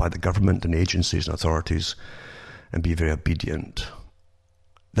told by the government and agencies and authorities, and be very obedient.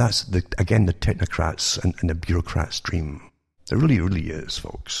 That's, again, the technocrats and the bureaucrats' dream. It really, really is,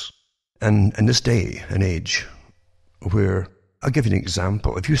 folks. And in this day and age, where, I'll give you an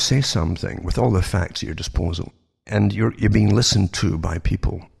example. If you say something with all the facts at your disposal, and you're being listened to by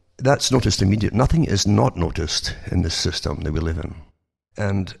people, that's noticed immediately. Nothing is not noticed in this system that we live in.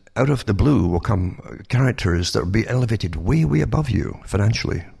 And out of the blue will come characters that will be elevated way, way above you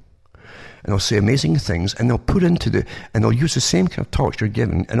financially. And they'll say amazing things, and they'll put and they'll use the same kind of talks you're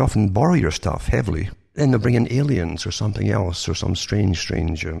given, and often borrow your stuff heavily. Then they'll bring in aliens or something else, or some strange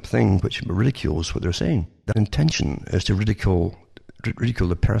thing which ridicules what they're saying. That intention is to ridicule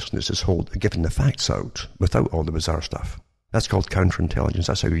the person that's just giving the facts out without all the bizarre stuff. That's called counterintelligence.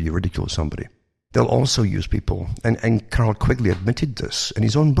 That's how you ridicule somebody. They'll also use people, and Carroll Quigley admitted this in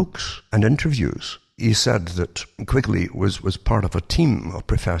his own books and interviews. He said that Quigley was part of a team of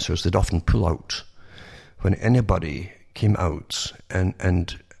professors that often pull out when anybody came out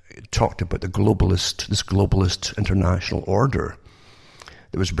and talked about this globalist international order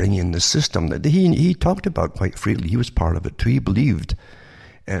that was bringing in the system that he talked about quite freely. He was part of it too. He believed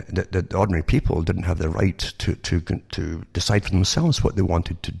that ordinary people didn't have the right to decide for themselves what they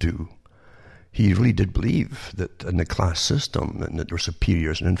wanted to do. He really did believe that in the class system, that there were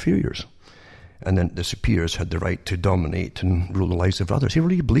superiors and inferiors, and then the superiors had the right to dominate and rule the lives of others. He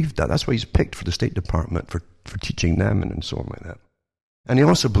really believed that. That's why he's picked for the State Department for teaching them and so on like that. And he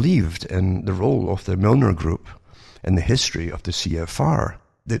also believed in the role of the Milner Group in the history of the CFR.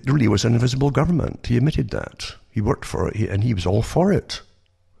 That really was an invisible government. He admitted that. He worked for it, and he was all for it.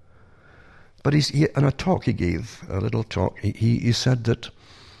 But in a talk he gave, a little talk, he said that,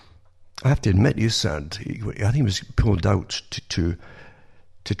 I have to admit, I think he was pulled out to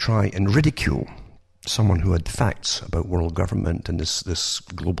try and ridicule someone who had facts about world government and this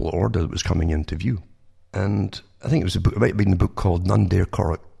global order that was coming into view. And I think it might have been the book called None Dare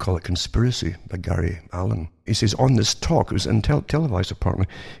Call It Conspiracy by Gary Allen. He says on this talk, it was in televised apparently,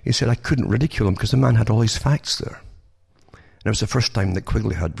 he said I couldn't ridicule him because the man had all his facts there. And it was the first time that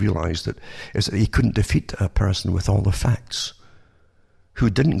Quigley had realized that he couldn't defeat a person with all the facts, who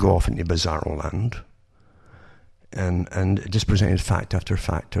didn't go off into bizarro land and just presented fact after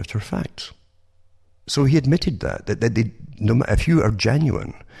fact after fact. So he admitted that if you are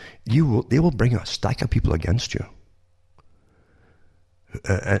genuine, they will bring a stack of people against you.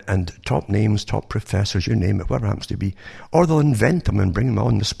 And top names, top professors, you name it, whatever it happens to be. Or they'll invent them and bring them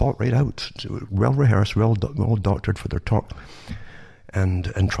on the spot right out. Well rehearsed, well doctored for their talk.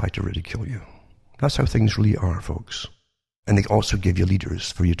 And try to ridicule you. That's how things really are, folks. And they also give you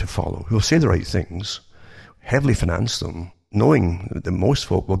leaders for you to follow, who will say the right things, heavily finance them, knowing that most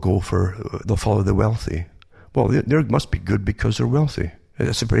folk they'll follow the wealthy. Well, they must be good because they're wealthy.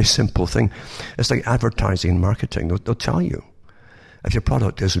 It's a very simple thing. It's like advertising and marketing. They'll tell you. If your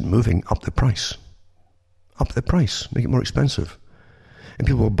product isn't moving, up the price. Up the price. Make it more expensive. And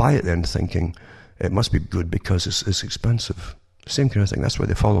people will buy it then thinking it must be good because it's expensive. Same kind of thing. That's why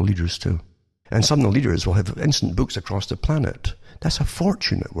they follow leaders too. And some of the leaders will have instant books across the planet. That's a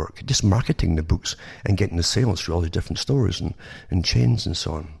fortune at work. Just marketing the books and getting the sales through all the different stores and chains and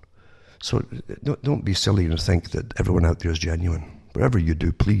so on. So don't be silly and think that everyone out there is genuine. Whatever you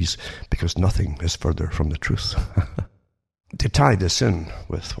do, please, because nothing is further from the truth. To tie this in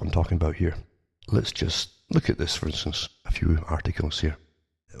with what I'm talking about here, let's just look at this, for instance, a few articles here.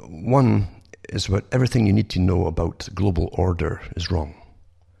 One is about everything you need to know about global order is wrong.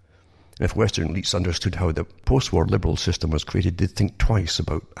 And if Western elites understood how the post-war liberal system was created, they'd think twice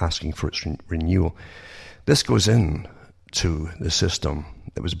about asking for its renewal. This goes in to the system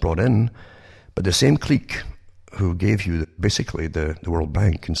that was brought in, but the same clique who gave you basically the World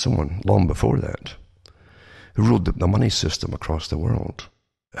Bank and so on long before that, who ruled the money system across the world,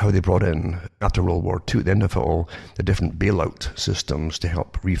 how they brought in, after World War II, at the end of it all, the different bailout systems to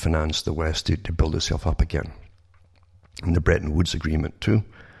help refinance the West to build itself up again. And the Bretton Woods Agreement too,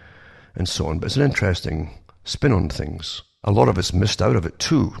 and so on. But it's an interesting spin on things. A lot of us missed out of it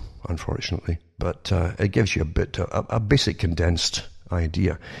too, unfortunately. But it gives you a basic condensed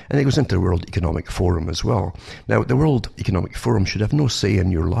idea. And it goes into the World Economic Forum as well. Now, the World Economic Forum should have no say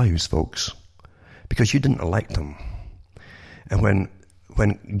in your lives, folks, because you didn't elect them. And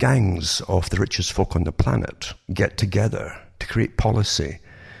when gangs of the richest folk on the planet get together to create policy,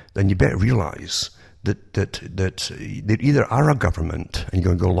 then you better realize that they either are a government and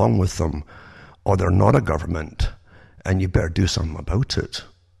you're going to go along with them, or they're not a government and you better do something about it.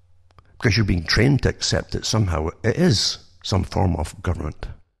 Because you're being trained to accept that somehow it is some form of government.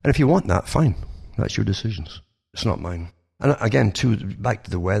 And if you want that, fine. That's your decisions. It's not mine. And again, too, back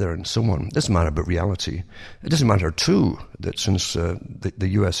to the weather and so on, it doesn't matter about reality. It doesn't matter, too, that since the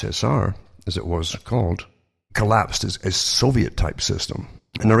USSR, as it was called, collapsed its Soviet-type system,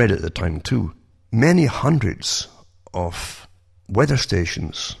 and I read it at the time, too, many hundreds of weather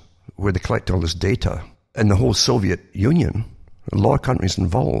stations where they collect all this data in the whole Soviet Union, a lot of countries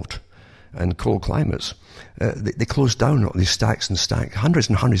involved, and cold climates, they closed down all these stacks and stacks, hundreds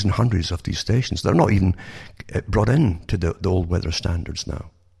and hundreds and hundreds of these stations. They're not even brought in to the old weather standards now.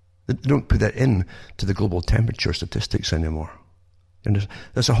 They don't put that in to the global temperature statistics anymore. And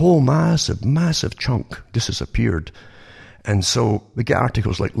there's a whole massive chunk disappeared. And so we get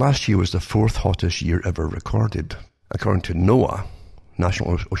articles like last year was the 4th hottest year ever recorded, according to NOAA,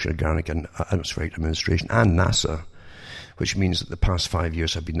 National Oceanic and Atmospheric Administration, and NASA, which means that the past 5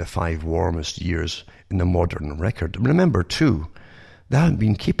 years have been the 5 warmest years in the modern record. And remember, too, they haven't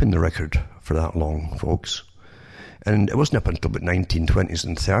been keeping the record for that long, folks. And it wasn't up until the 1920s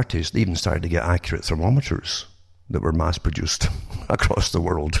and 30s they even started to get accurate thermometers that were mass-produced across the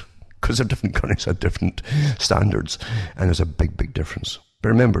world, because the different countries had different standards, and there's a big difference. But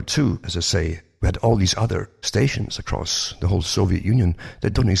remember, too, as I say, we had all these other stations across the whole Soviet Union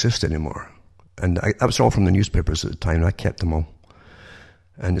that don't exist anymore. And that was all from the newspapers at the time, and I kept them all.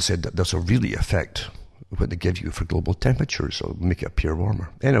 And they said that this will really affect what they give you for global temperatures, so it'll make it appear warmer.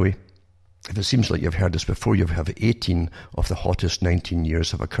 Anyway, if it seems like you've heard this before, you have 18 of the hottest 19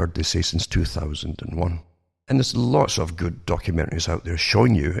 years have occurred, they say, since 2001. And there's lots of good documentaries out there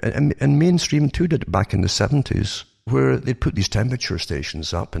showing you, and mainstream too did it back in the 70s, where they'd put these temperature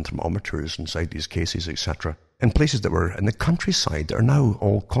stations up and thermometers inside these cases, etc., in places that were in the countryside that are now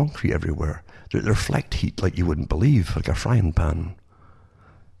all concrete everywhere. They reflect heat like you wouldn't believe, like a frying pan.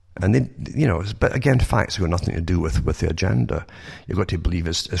 And then, but again, facts have got nothing to do with the agenda. You've got to believe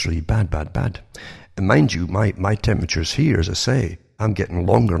it's really bad. And mind you, my temperatures here, as I say, I'm getting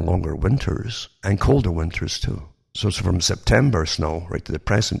longer and longer winters and colder winters too. So it's from September snow right to the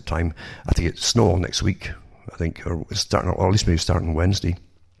present time. I think it's snow all next week, I think, or at least maybe starting Wednesday.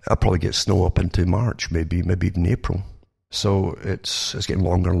 I'll probably get snow up into March, maybe even April. So it's getting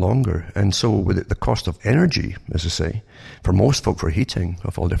longer and longer. And so with it, the cost of energy, as I say, for most folk for heating,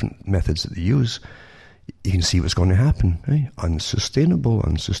 of all different methods that they use, you can see what's going to happen. Eh? Unsustainable.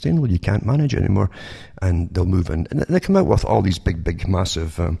 You can't manage it anymore. And they'll move in. And they come out with all these big,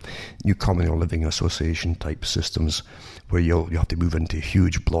 massive new communal living association type systems where you have to move into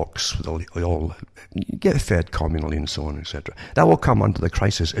huge blocks with all you get fed communally and so on, etc. That will come under the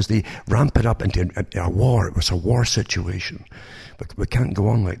crisis as they ramp it up into a war. It was a war situation. But we can't go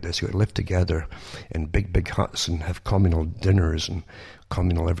on like this. You've got to live together in big huts and have communal dinners and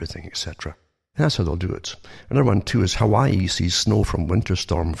communal everything, etc. And that's how they'll do it. Another one, too, is Hawaii sees snow from winter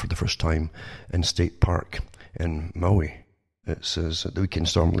storm for the first time in State Park in Maui. It says that the weekend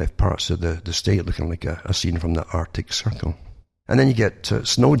storm left parts of the state looking like a scene from the Arctic Circle. And then you get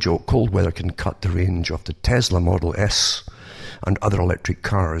snow joke. Cold weather can cut the range of the Tesla Model S and other electric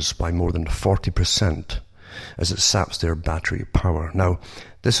cars by more than 40% as it saps their battery power. Now,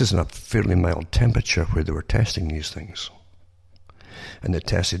 this is in a fairly mild temperature where they were testing these things. And they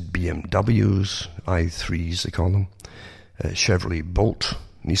tested BMWs, i3s they call them, Chevrolet Bolt,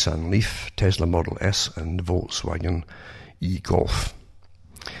 Nissan Leaf, Tesla Model S, and Volkswagen e-Golf.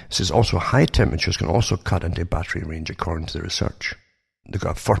 It says also high temperatures can also cut into battery range according to the research. They've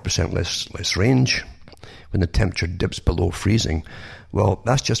got 40% less range when the temperature dips below freezing. Well,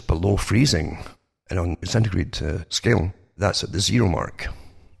 that's just below freezing. And on a centigrade scale, that's at the 0 mark.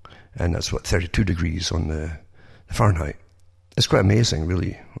 And that's 32 degrees on the Fahrenheit. It's quite amazing,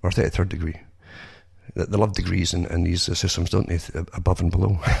 really, or 33rd degree. They love degrees in these systems, don't they, above and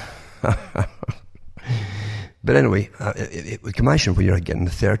below. But anyway, we can imagine when you're getting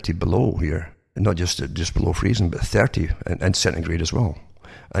 30 below here, and not just below freezing, but 30 and centigrade as well,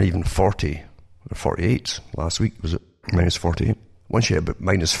 and even 40 or 48 last week, was it minus 48? Once you hit about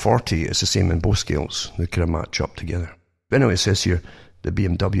minus 40, it's the same in both scales. They kind of match up together. But anyway, it says here, the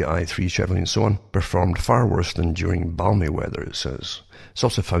BMW i3, Chevrolet and so on performed far worse than during balmy weather, it says. It's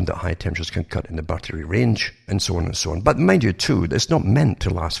also found that high temperatures can cut in the battery range and so on and so on. But mind you too, it's not meant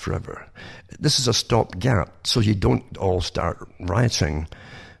to last forever. This is a stopgap, so you don't all start rioting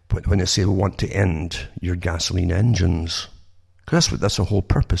when they say we want to end your gasoline engines. Because that's the whole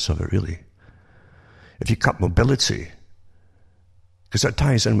purpose of it, really. If you cut mobility, because that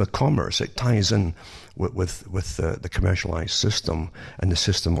ties in with commerce, it ties in with the commercialized system and the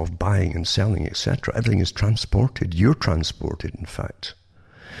system of buying and selling, etc. Everything is transported. You're transported, in fact.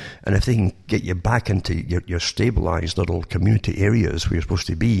 And if they can get you back into your stabilized little community areas where you're supposed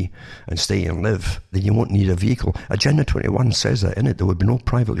to be and stay and live, then you won't need a vehicle. Agenda 21 says that in it. There would be no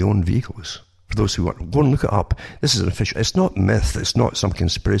privately owned vehicles. For those who want, go and look it up. This is an official. It's not myth. It's not some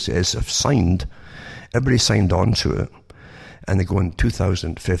conspiracy. It's signed. Everybody signed on to it. And they go in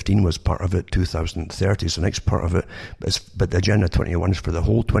 2015 was part of it, 2030 is the next part of it. But the Agenda 21 is for the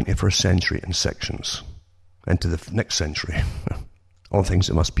whole 21st century in sections. Into the next century. All things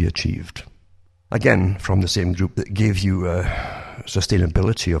that must be achieved. Again, from the same group that gave you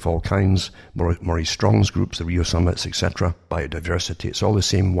sustainability of all kinds, Maurice Strong's groups, the Rio Summits, etc., biodiversity. It's all the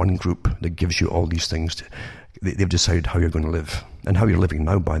same one group that gives you all these things. They've decided how you're going to live. And how you're living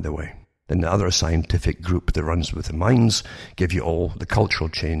now, by the way. Then the other scientific group that runs with the minds give you all the cultural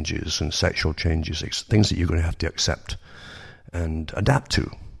changes and sexual changes, things that you're going to have to accept and adapt to.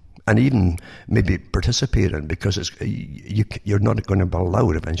 And even maybe participate in, because you're not going to be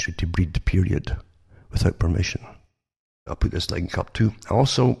allowed eventually to breed, period, without permission. I'll put this link up too.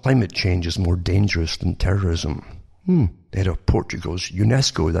 Also, climate change is more dangerous than terrorism. The head of Portugal's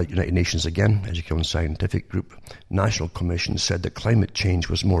UNESCO, that United Nations again, Educational and Scientific Group, National Commission, said that climate change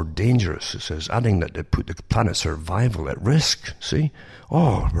was more dangerous. It says, adding that it put the planet's survival at risk. See?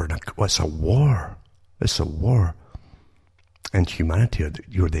 It's a war. It's a war. And humanity,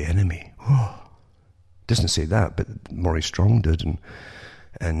 you're the enemy. Doesn't say that, but Maurice Strong did,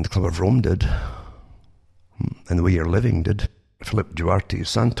 and the Club of Rome did, and the way you're living did. Philip Duarte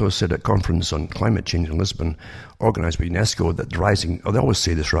Santos said at a conference on climate change in Lisbon, organised by UNESCO, that they always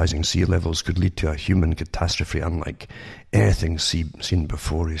say this, rising sea levels could lead to a human catastrophe unlike anything seen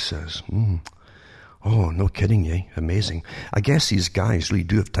before, he says. Oh, no kidding, eh? Amazing. I guess these guys really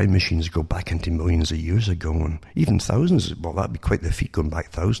do have time machines go back into millions of years ago, and even thousands. Well, that'd be quite the feat, going back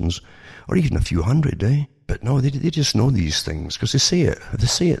thousands, or even a few hundred, eh? But no, they just know these things, because they say it. If they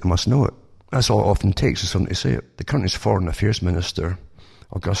say it, they must know it. That's all it often takes, is somebody to say it. The country's Foreign Affairs Minister,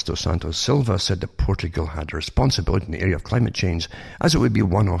 Augusto Santos Silva, said that Portugal had a responsibility in the area of climate change, as it would be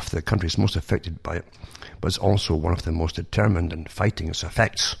one of the countries most affected by it, but it's also one of the most determined in fighting its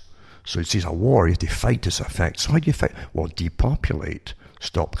effects. So it sees a war, you have to fight its effects. So how do you fight? Well, depopulate,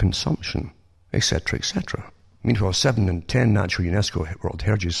 stop consumption, etc., etc. Meanwhile, 7 in 10 natural UNESCO World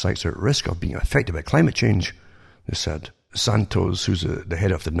Heritage Sites are at risk of being affected by climate change, they said. Santos, who's the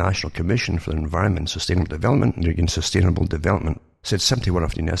head of the National Commission for the Environment and Sustainable Development, said 71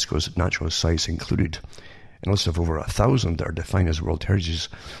 of UNESCO's natural sites included in a list of over 1,000 that are defined as World Heritages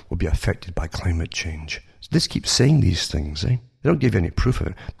will be affected by climate change. So they keep saying these things, eh? They don't give you any proof of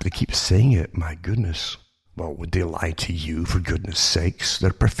it, but they keep saying it. My goodness. Well, would they lie to you, for goodness sakes?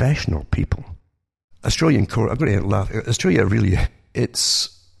 They're professional people. Australian court, I'm going to laugh. Australia really,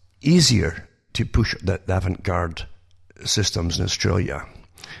 it's easier to push the avant-garde systems in Australia.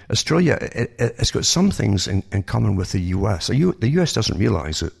 Australia, it's got some things in common with the US. The US doesn't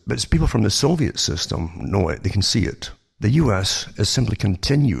realize it, but it's people from the Soviet system know it. They can see it. The US has simply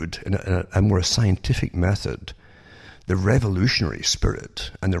continued in a more scientific method the revolutionary spirit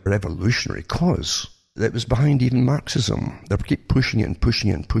and the revolutionary cause that was behind even Marxism. They keep pushing it and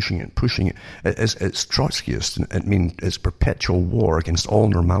pushing it and pushing it and pushing it. It's Trotskyist. I mean, it's perpetual war against all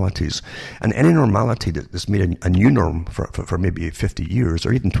normalities. And any normality that's made a new norm for maybe 50 years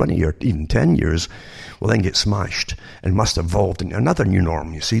or even 20 years, even 10 years, will then get smashed and must evolve into another new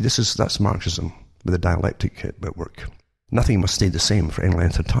norm. You see, that's Marxism with a dialectic at work. Nothing must stay the same for any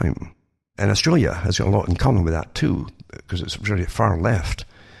length of time. And Australia has got a lot in common with that too, because it's really far left.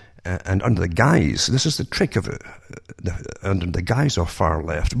 And under the guise, this is the trick of it, under the guise of far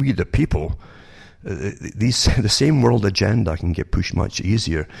left, we the people, the same world agenda can get pushed much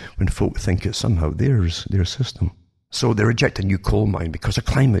easier when folk think it's somehow their system. So they reject a new coal mine because of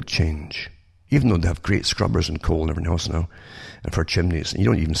climate change, even though they have great scrubbers and coal and everything else now, and for chimneys, and you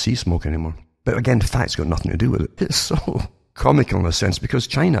don't even see smoke anymore. But again, fact's got nothing to do with it. It's so comical in a sense, because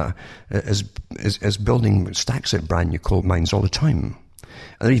China is building stacks of brand new coal mines all the time.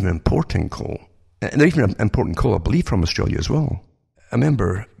 And they're even importing coal. And they're even importing coal, I believe, from Australia as well. I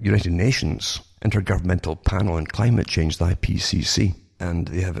remember United Nations Intergovernmental Panel on Climate Change, the IPCC, and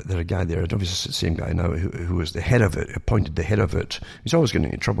there's a guy there, I don't know if it's the same guy now, who was the head of it, appointed the head of it. He's always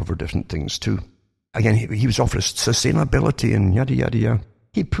getting in trouble for different things too. Again, he was offered sustainability and yada, yada, yada.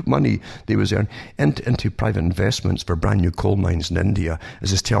 He put money they was earning into private investments for brand new coal mines in India,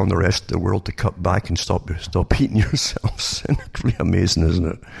 as he's telling the rest of the world to cut back and stop eating yourselves. It's really amazing,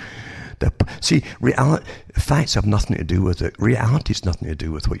 isn't it? See, facts have nothing to do with it. Reality's nothing to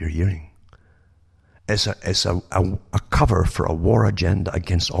do with what you're hearing. It's a cover for a war agenda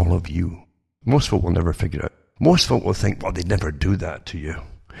against all of you. Most folk will never figure it. Most folk will think, well, they'd never do that to you.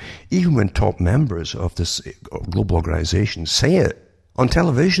 Even when top members of this global organization say it on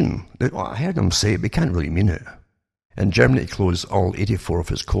television, I heard them say it, they can't really mean it. And Germany closed all 84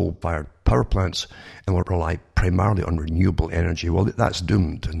 of its coal-fired power plants and will rely primarily on renewable energy. Well, that's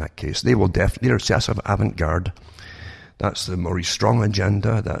doomed in that case. They will definitely, they're obsessive avant-garde. That's the Maurice Strong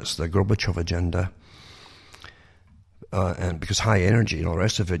agenda. That's the Gorbachev agenda. And because high energy and all the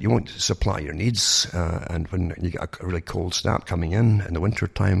rest of it, you won't supply your needs. And when you get a really cold snap coming in the winter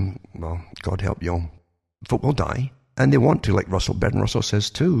time, well, God help you all. Folk will die. And they want to, like Bertrand Russell says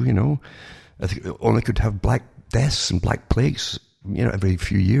too, I think only could have black deaths and black plagues, every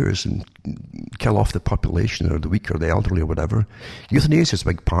few years and kill off the population or the weak or the elderly or whatever. Euthanasia is a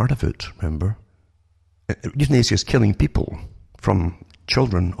big part of it, remember? Euthanasia is killing people from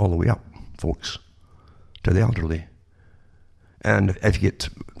children all the way up, folks, to the elderly. And if you get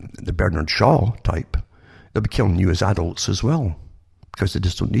the Bernard Shaw type, they'll be killing you as adults as well because they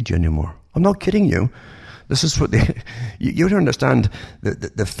just don't need you anymore. I'm not kidding you. This is what you don't understand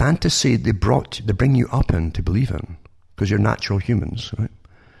the fantasy they bring you up in to believe in, because you're natural humans, right?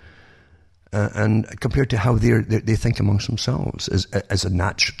 And compared to how they think amongst themselves as a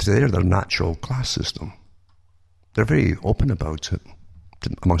their natural class system, they're very open about it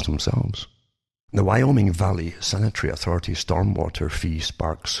amongst themselves. The Wyoming Valley Sanitary Authority stormwater fee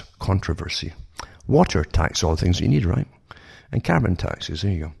sparks controversy. Water tax, all the things you need, right? And carbon taxes,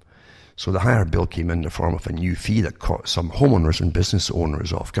 there you go. So the higher bill came in the form of a new fee that caught some homeowners and business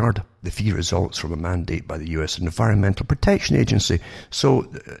owners off guard. The fee results from a mandate by the U.S. Environmental Protection Agency.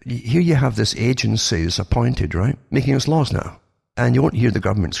 So here you have this agency is appointed, right, making its laws now. And you won't hear the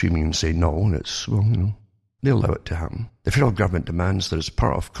government screaming and say no, and they'll allow it to happen. The federal government demands that as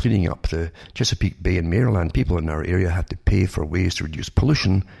part of cleaning up the Chesapeake Bay in Maryland, people in our area have to pay for ways to reduce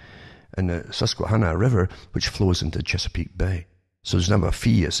pollution in the Susquehanna River, which flows into Chesapeake Bay. So there's now a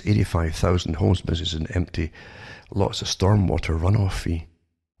fee. It's 85,000 homes, businesses, and empty lots of stormwater runoff fee.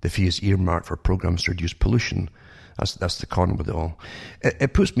 The fee is earmarked for programs to reduce pollution. That's the con with it all.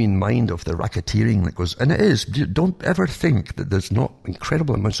 It puts me in mind of the racketeering that goes, and it is. Don't ever think that there's not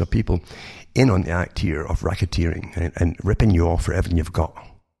incredible amounts of people in on the act here of racketeering and ripping you off for everything you've got.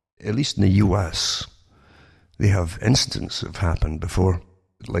 At least in the US, they have incidents that have happened before,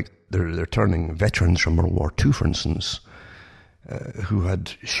 like they're turning veterans from World War II, for instance, who had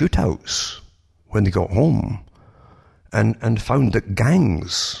shootouts when they got home and found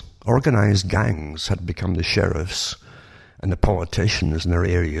that organized gangs had become the sheriffs and the politicians in their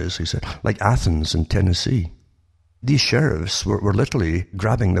areas, he said, like Athens in Tennessee. These sheriffs were literally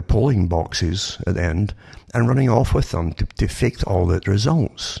grabbing the polling boxes at the end and running off with them to fake all the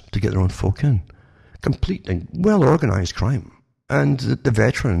results to get their own folk in. Complete and well-organized crime. And the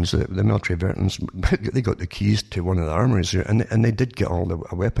veterans, the military veterans, they got the keys to one of the armories here, and they did get all the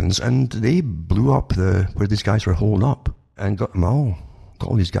weapons, and they blew up where these guys were holed up and got them all. Got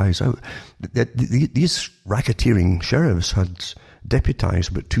all these guys out. These racketeering sheriffs had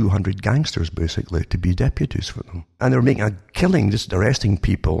deputized about 200 gangsters, basically, to be deputies for them. And they were making a killing, just arresting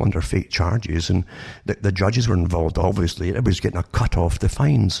people under fake charges, and the judges were involved, obviously. Everybody's getting a cut off the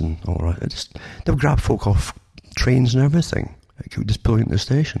fines and all that. They would grab folk off trains and everything. Just pulling into the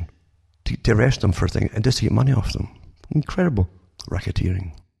station to arrest them for things and just to get money off them. Incredible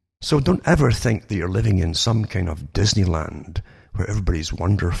racketeering. So don't ever think that you're living in some kind of Disneyland where everybody's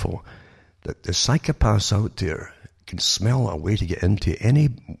wonderful. That the psychopaths out there can smell a way to get into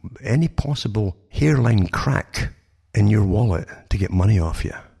any possible hairline crack in your wallet to get money off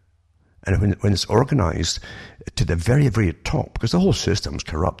you. And when it's organized to the very, very top, because the whole system's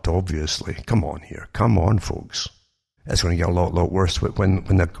corrupt, obviously. Come on here. Come on, folks. It's going to get a lot worse when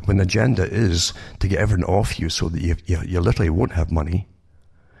the agenda is to get everything off you so that you literally won't have money.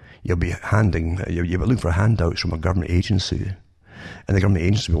 You'll be you'll be looking for handouts from a government agency, and the government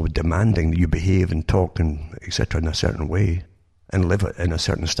agency will be demanding that you behave and talk and etc. in a certain way and live in a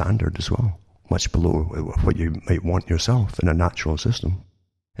certain standard as well, much below what you might want yourself in a natural system.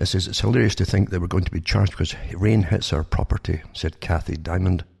 It says it's hilarious to think that we're going to be charged because rain hits our property, said Kathy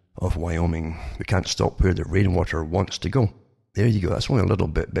Diamond of Wyoming. We can't stop where the rainwater wants to go. There you go. That's only a little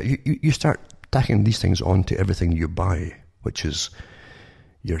bit, but you start tacking these things onto everything you buy, which is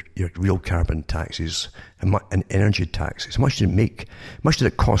your real carbon taxes and energy taxes. How much did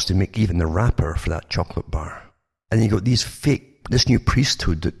it cost to make even the wrapper for that chocolate bar? And then you got this new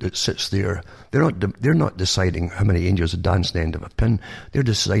priesthood that sits there. They're not deciding how many angels dance the end of a pin. They're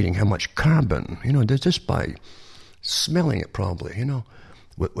deciding how much carbon, they're just by smelling it probably,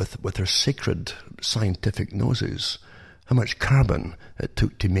 with their sacred scientific noses, how much carbon it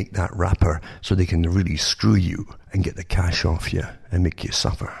took to make that wrapper so they can really screw you and get the cash off you and make you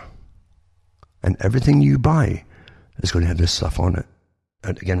suffer. And everything you buy is going to have this stuff on it.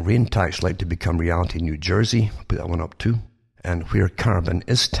 And again, rain tax like to become reality in New Jersey. I'll put that one up too. And where carbon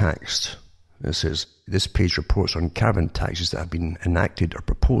is taxed, this page reports on carbon taxes that have been enacted or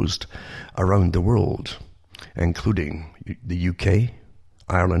proposed around the world, including the UK,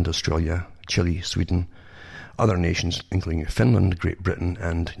 Ireland, Australia, Chile, Sweden, other nations, including Finland, Great Britain,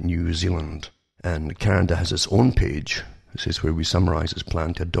 and New Zealand. And Canada has its own page. This is where we summarize its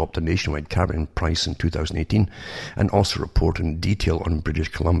plan to adopt a nationwide carbon price in 2018 and also report in detail on British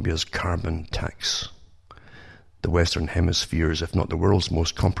Columbia's carbon tax. The Western Hemisphere's, if not the world's,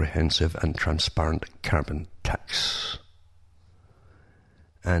 most comprehensive and transparent carbon tax.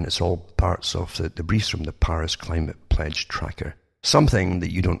 And it's all parts of the briefs from the Paris Climate Pledge Tracker. Something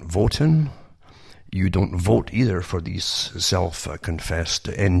that you don't vote in. You don't vote either for these self-confessed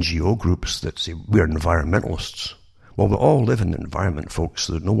NGO groups that say we're environmentalists. Well, we all live in the environment, folks,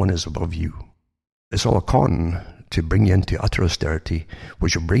 so that no one is above you. It's all a con to bring you into utter austerity,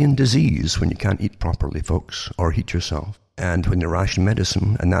 which will bring in disease when you can't eat properly, folks, or heat yourself. And when you ration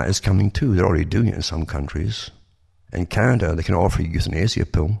medicine, and that is coming too. They're already doing it in some countries. In Canada, they can offer you euthanasia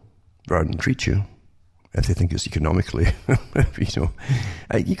pill rather than treat you, if they think it's economically, you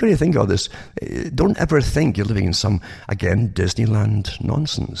got to think of this. Don't ever think you're living in some, again, Disneyland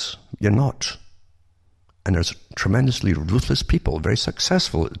nonsense. You're not. And there's tremendously ruthless people, very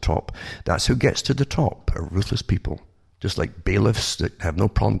successful at the top. That's who gets to the top, are ruthless people. Just like bailiffs that have no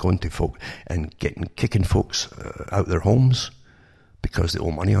problem going to folk and kicking folks out their homes because they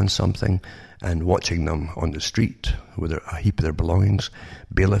owe money on something, and watching them on the street with a heap of their belongings.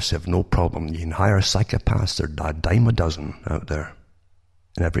 Bailiffs have no problem. You can hire psychopaths. They're a dime a dozen out there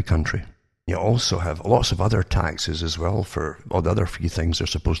in every country. You also have lots of other taxes as well for all the other free things they're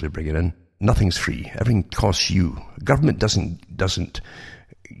supposedly bringing in. Nothing's free. Everything costs you. Government doesn't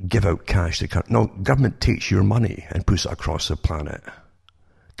give out cash to no, government takes your money and puts it across the planet.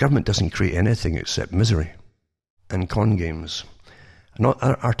 Government doesn't create anything except misery and con games.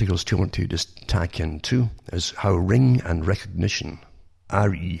 Other articles too I want to just tack in too is how ring and recognition,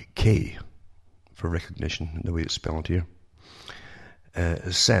 R-E-K for recognition, the way it's spelled here,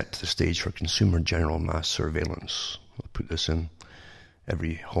 set the stage for consumer general mass surveillance. I'll put this in.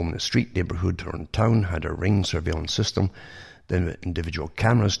 Every home in the street, neighborhood, or in town had a ring surveillance system. Then individual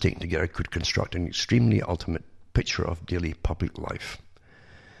cameras taken together could construct an extremely ultimate picture of daily public life.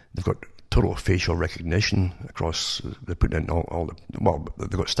 They've got total facial recognition across, they put in they've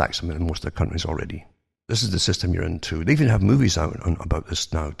got stacks of them in most of the countries already. This is the system you're into. They even have movies out about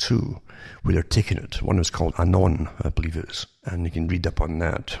this now too, where they're taking it. One is called Anon, I believe it is. And you can read up on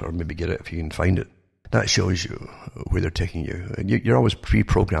that, or maybe get it if you can find it. That shows you where they're taking you. You're always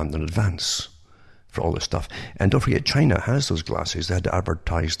pre-programmed in advance for all this stuff. And don't forget, China has those glasses. They had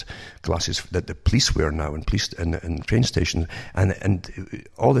advertised glasses that the police wear now in train stations. And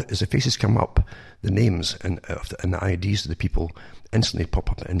all as the faces come up, the names and the IDs of the people instantly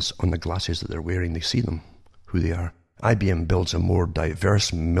pop up on the glasses that they're wearing. They see them, who they are. IBM builds a more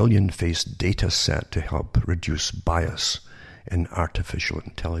diverse million-face data set to help reduce bias in artificial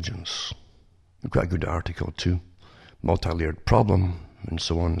intelligence. Quite a good article too. Multi-layered problem, and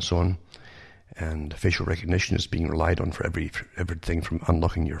so on and so on. And facial recognition is being relied on for everything from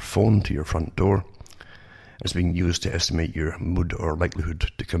unlocking your phone to your front door. It's being used to estimate your mood or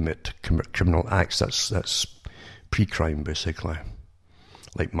likelihood to commit criminal acts. That's pre-crime, basically.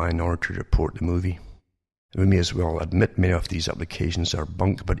 Like Minority Report, the movie. We may as well admit many of these applications are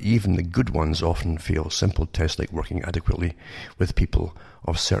bunk, but even the good ones often fail. Simple tests like working adequately with people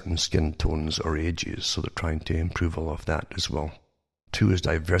of certain skin tones or ages, so they're trying to improve all of that as well. 2 is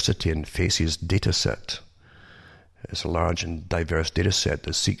diversity in faces data set. It's a large and diverse data set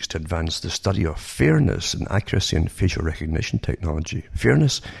that seeks to advance the study of fairness and accuracy in facial recognition technology.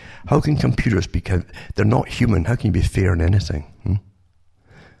 Fairness? How can computers they're not human, how can you be fair in anything?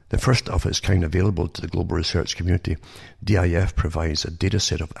 The first of its kind available to the global research community, DIF provides a data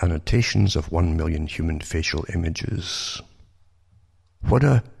set of annotations of 1 million human facial images. What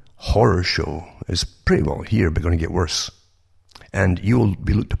a horror show. It's pretty well here, but going to get worse. And you'll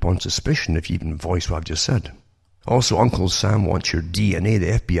be looked upon suspicion if you even voice what I've just said. Also, Uncle Sam wants your DNA,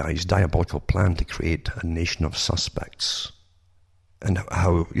 the FBI's diabolical plan to create a nation of suspects. And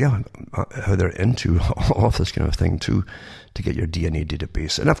how they're into all of this kind of thing too, to get your DNA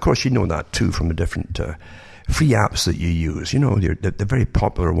database. And of course, you know that too from the different free apps that you use. You know, the very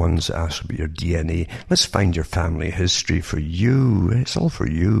popular ones that ask about your DNA. Let's find your family history for you. It's all for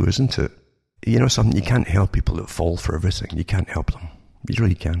you, isn't it? You know something, you can't help people that fall for everything. You can't help them. You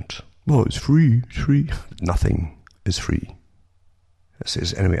really can't. Well, it's free. Nothing is free. It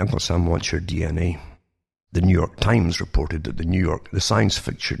says, anyway, Uncle Sam wants your DNA. The New York Times reported that the science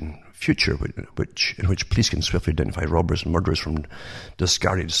fiction future in which police can swiftly identify robbers and murderers from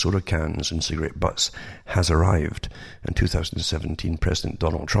discarded soda cans and cigarette butts has arrived. In 2017, President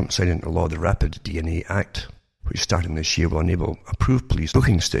Donald Trump signed into law the Rapid DNA Act, which starting this year will enable approved police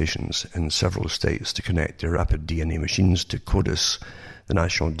booking stations in several states to connect their rapid DNA machines to CODIS, the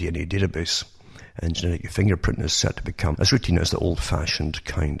National DNA Database. And genetic fingerprinting is set to become as routine as the old-fashioned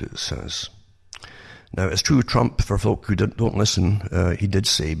kind, it says. Now, it's true, Trump, for folk who don't listen, he did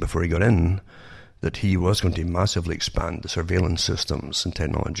say before he got in that he was going to massively expand the surveillance systems and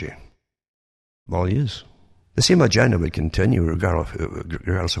technology. Well, he is. The same agenda would continue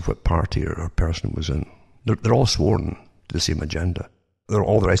regardless of what party or person was in. They're all sworn to the same agenda.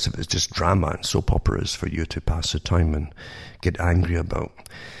 All the rest of it is just drama and soap operas for you to pass the time and get angry about.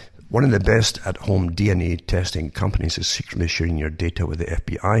 One of the best at-home DNA testing companies is secretly sharing your data with the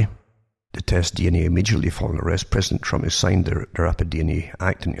FBI. To test DNA immediately following arrest, President Trump has signed the Rapid DNA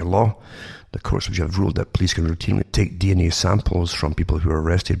Act into law. The courts which have ruled that police can routinely take DNA samples from people who are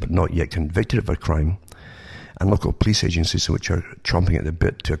arrested but not yet convicted of a crime. And local police agencies which are chomping at the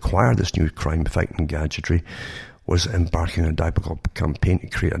bit to acquire this new crime-fighting gadgetry was embarking on a diabolical campaign to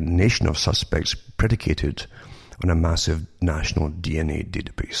create a nation of suspects predicated on a massive national DNA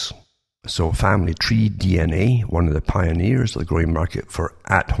database. So Family Tree DNA, one of the pioneers of the growing market for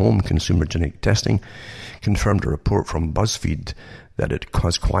at-home consumer genetic testing, confirmed a report from BuzzFeed that it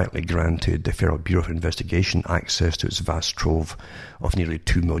has quietly granted the Federal Bureau of Investigation access to its vast trove of nearly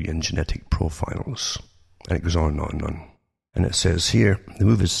 2 million genetic profiles. And it goes on and on and on. And it says here, the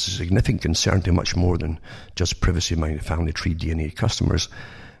move is a significant concern to much more than just privacy-minded Family Tree DNA customers.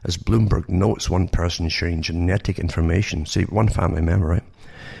 As Bloomberg notes, one person sharing genetic information, say one family member, right,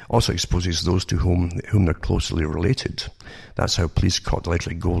 also exposes those to whom they're closely related. That's how police caught the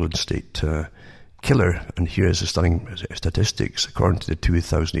likely Golden State killer. And here is the stunning statistics. According to the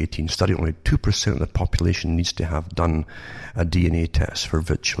 2018 study, only 2% of the population needs to have done a DNA test for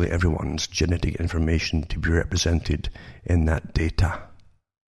virtually everyone's genetic information to be represented in that data.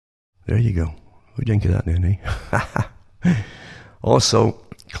 There you go. What do you think of that then, eh? Also,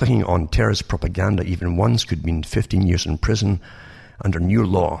 clicking on terrorist propaganda even once could mean 15 years in prison under new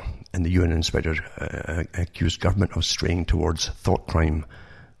law, and the UN inspector accused government of straying towards thought crime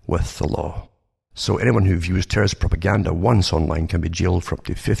with the law. So anyone who views terrorist propaganda once online can be jailed for up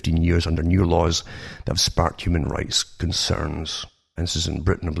to 15 years under new laws that have sparked human rights concerns. And this is in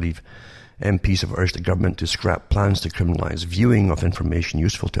Britain, I believe. MPs have urged the government to scrap plans to criminalise viewing of information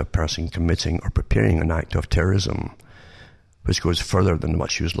useful to a person committing or preparing an act of terrorism, which goes further than the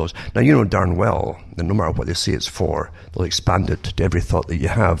much-used laws. Now, you know darn well that no matter what they say it's for, they'll expand it to every thought that you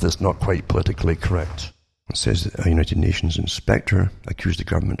have that's not quite politically correct. It says that a United Nations inspector accused the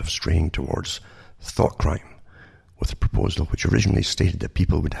government of straying towards thought crime with a proposal which originally stated that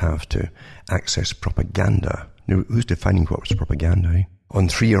people would have to access propaganda. Now, who's defining what was propaganda, eh? On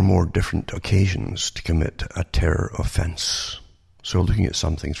 3 or more different occasions to commit a terror offence. So looking at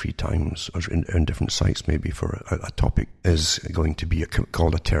something 3 times or in different sites maybe for a topic is going to be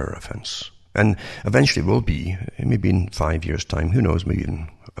called a terror offence. And eventually will be, maybe in 5 years' time, who knows, maybe in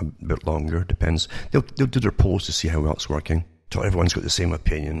a bit longer, depends. They'll do their polls to see how well it's working. So everyone's got the same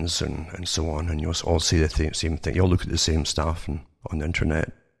opinions and so on, and you all say the same thing. You all look at the same stuff and on the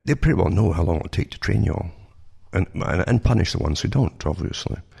internet. They pretty well know how long it'll take to train you all and punish the ones who don't,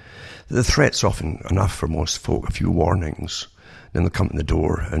 obviously. The threat's often enough for most folk, a few warnings. Then they'll come to the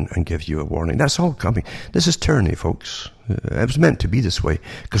door and give you a warning. That's all coming. This is tyranny, folks. It was meant to be this way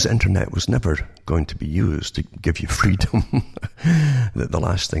because the internet was never going to be used to give you freedom. The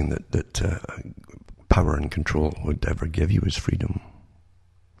last thing that power and control would ever give you is freedom.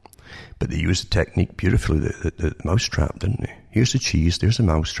 But they used the technique beautifully, the mousetrap, didn't they? Here's the cheese, there's the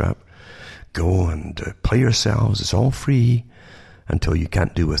mousetrap. Go and play yourselves. It's all free until you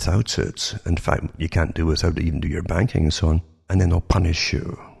can't do without it. In fact, you can't do without it, even do your banking and so on. And then they'll punish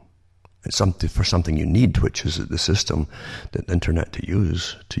you. It's for something you need, which is the system, the internet to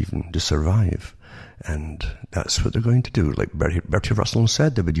use to survive. And that's what they're going to do. Like Bertie Russell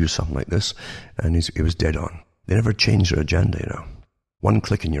said, they would use something like this, and he was dead on. They never change their agenda, you know. One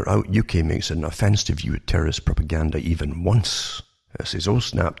click and you're out. UK makes it an offence to view terrorist propaganda even once. It says, oh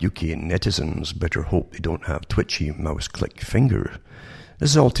snap, UK netizens better hope they don't have twitchy mouse click finger.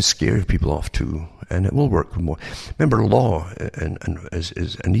 This is all to scare people off too, and it will work more. Remember, law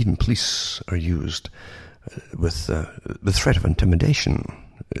and even police are used with the threat of intimidation.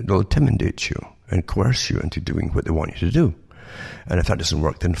 They'll intimidate you and coerce you into doing what they want you to do. And if that doesn't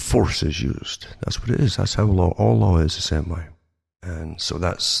work, then force is used. That's what it is. That's how all law is the same way. And so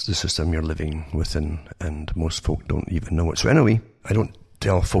that's the system you're living within, and most folk don't even know it. So anyway, I don't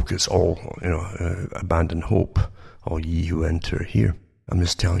tell folk it's all, abandon hope, all ye who enter here. I'm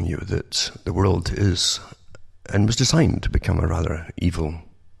just telling you that the world is and was designed to become a rather evil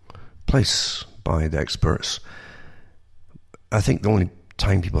place by the experts. I think the only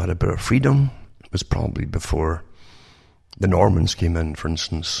time people had a bit of freedom was probably before the Normans came in, for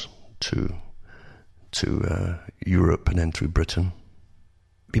instance, to Europe and then through Britain.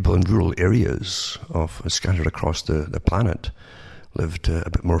 People in rural areas scattered across the planet lived a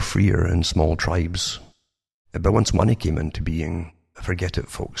bit more freer in small tribes. But once money came into being, forget it,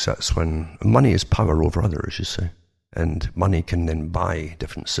 folks. That's when money is power over others, you see. And money can then buy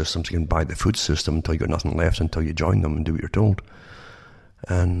different systems. You can buy the food system until you've got nothing left, until you join them and do what you're told.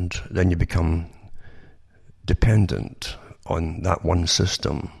 And then you become dependent on that one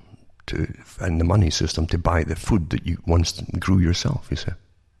system and the money system to buy the food that you once grew yourself, you see.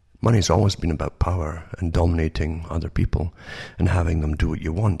 Money's always been about power and dominating other people and having them do what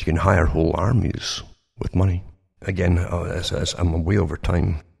you want. You can hire whole armies with money. Again, as I'm way over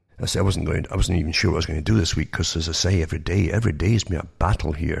time, I wasn't even sure what I was going to do this week, because as I say, every day has been a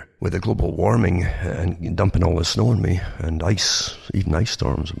battle here with the global warming and dumping all the snow on me and ice, even ice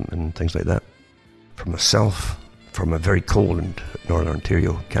storms and things like that. For myself, from a very cold in Northern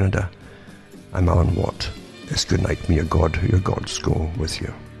Ontario, Canada, I'm Alan Watt. It's good night. May your gods go with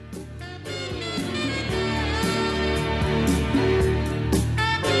you.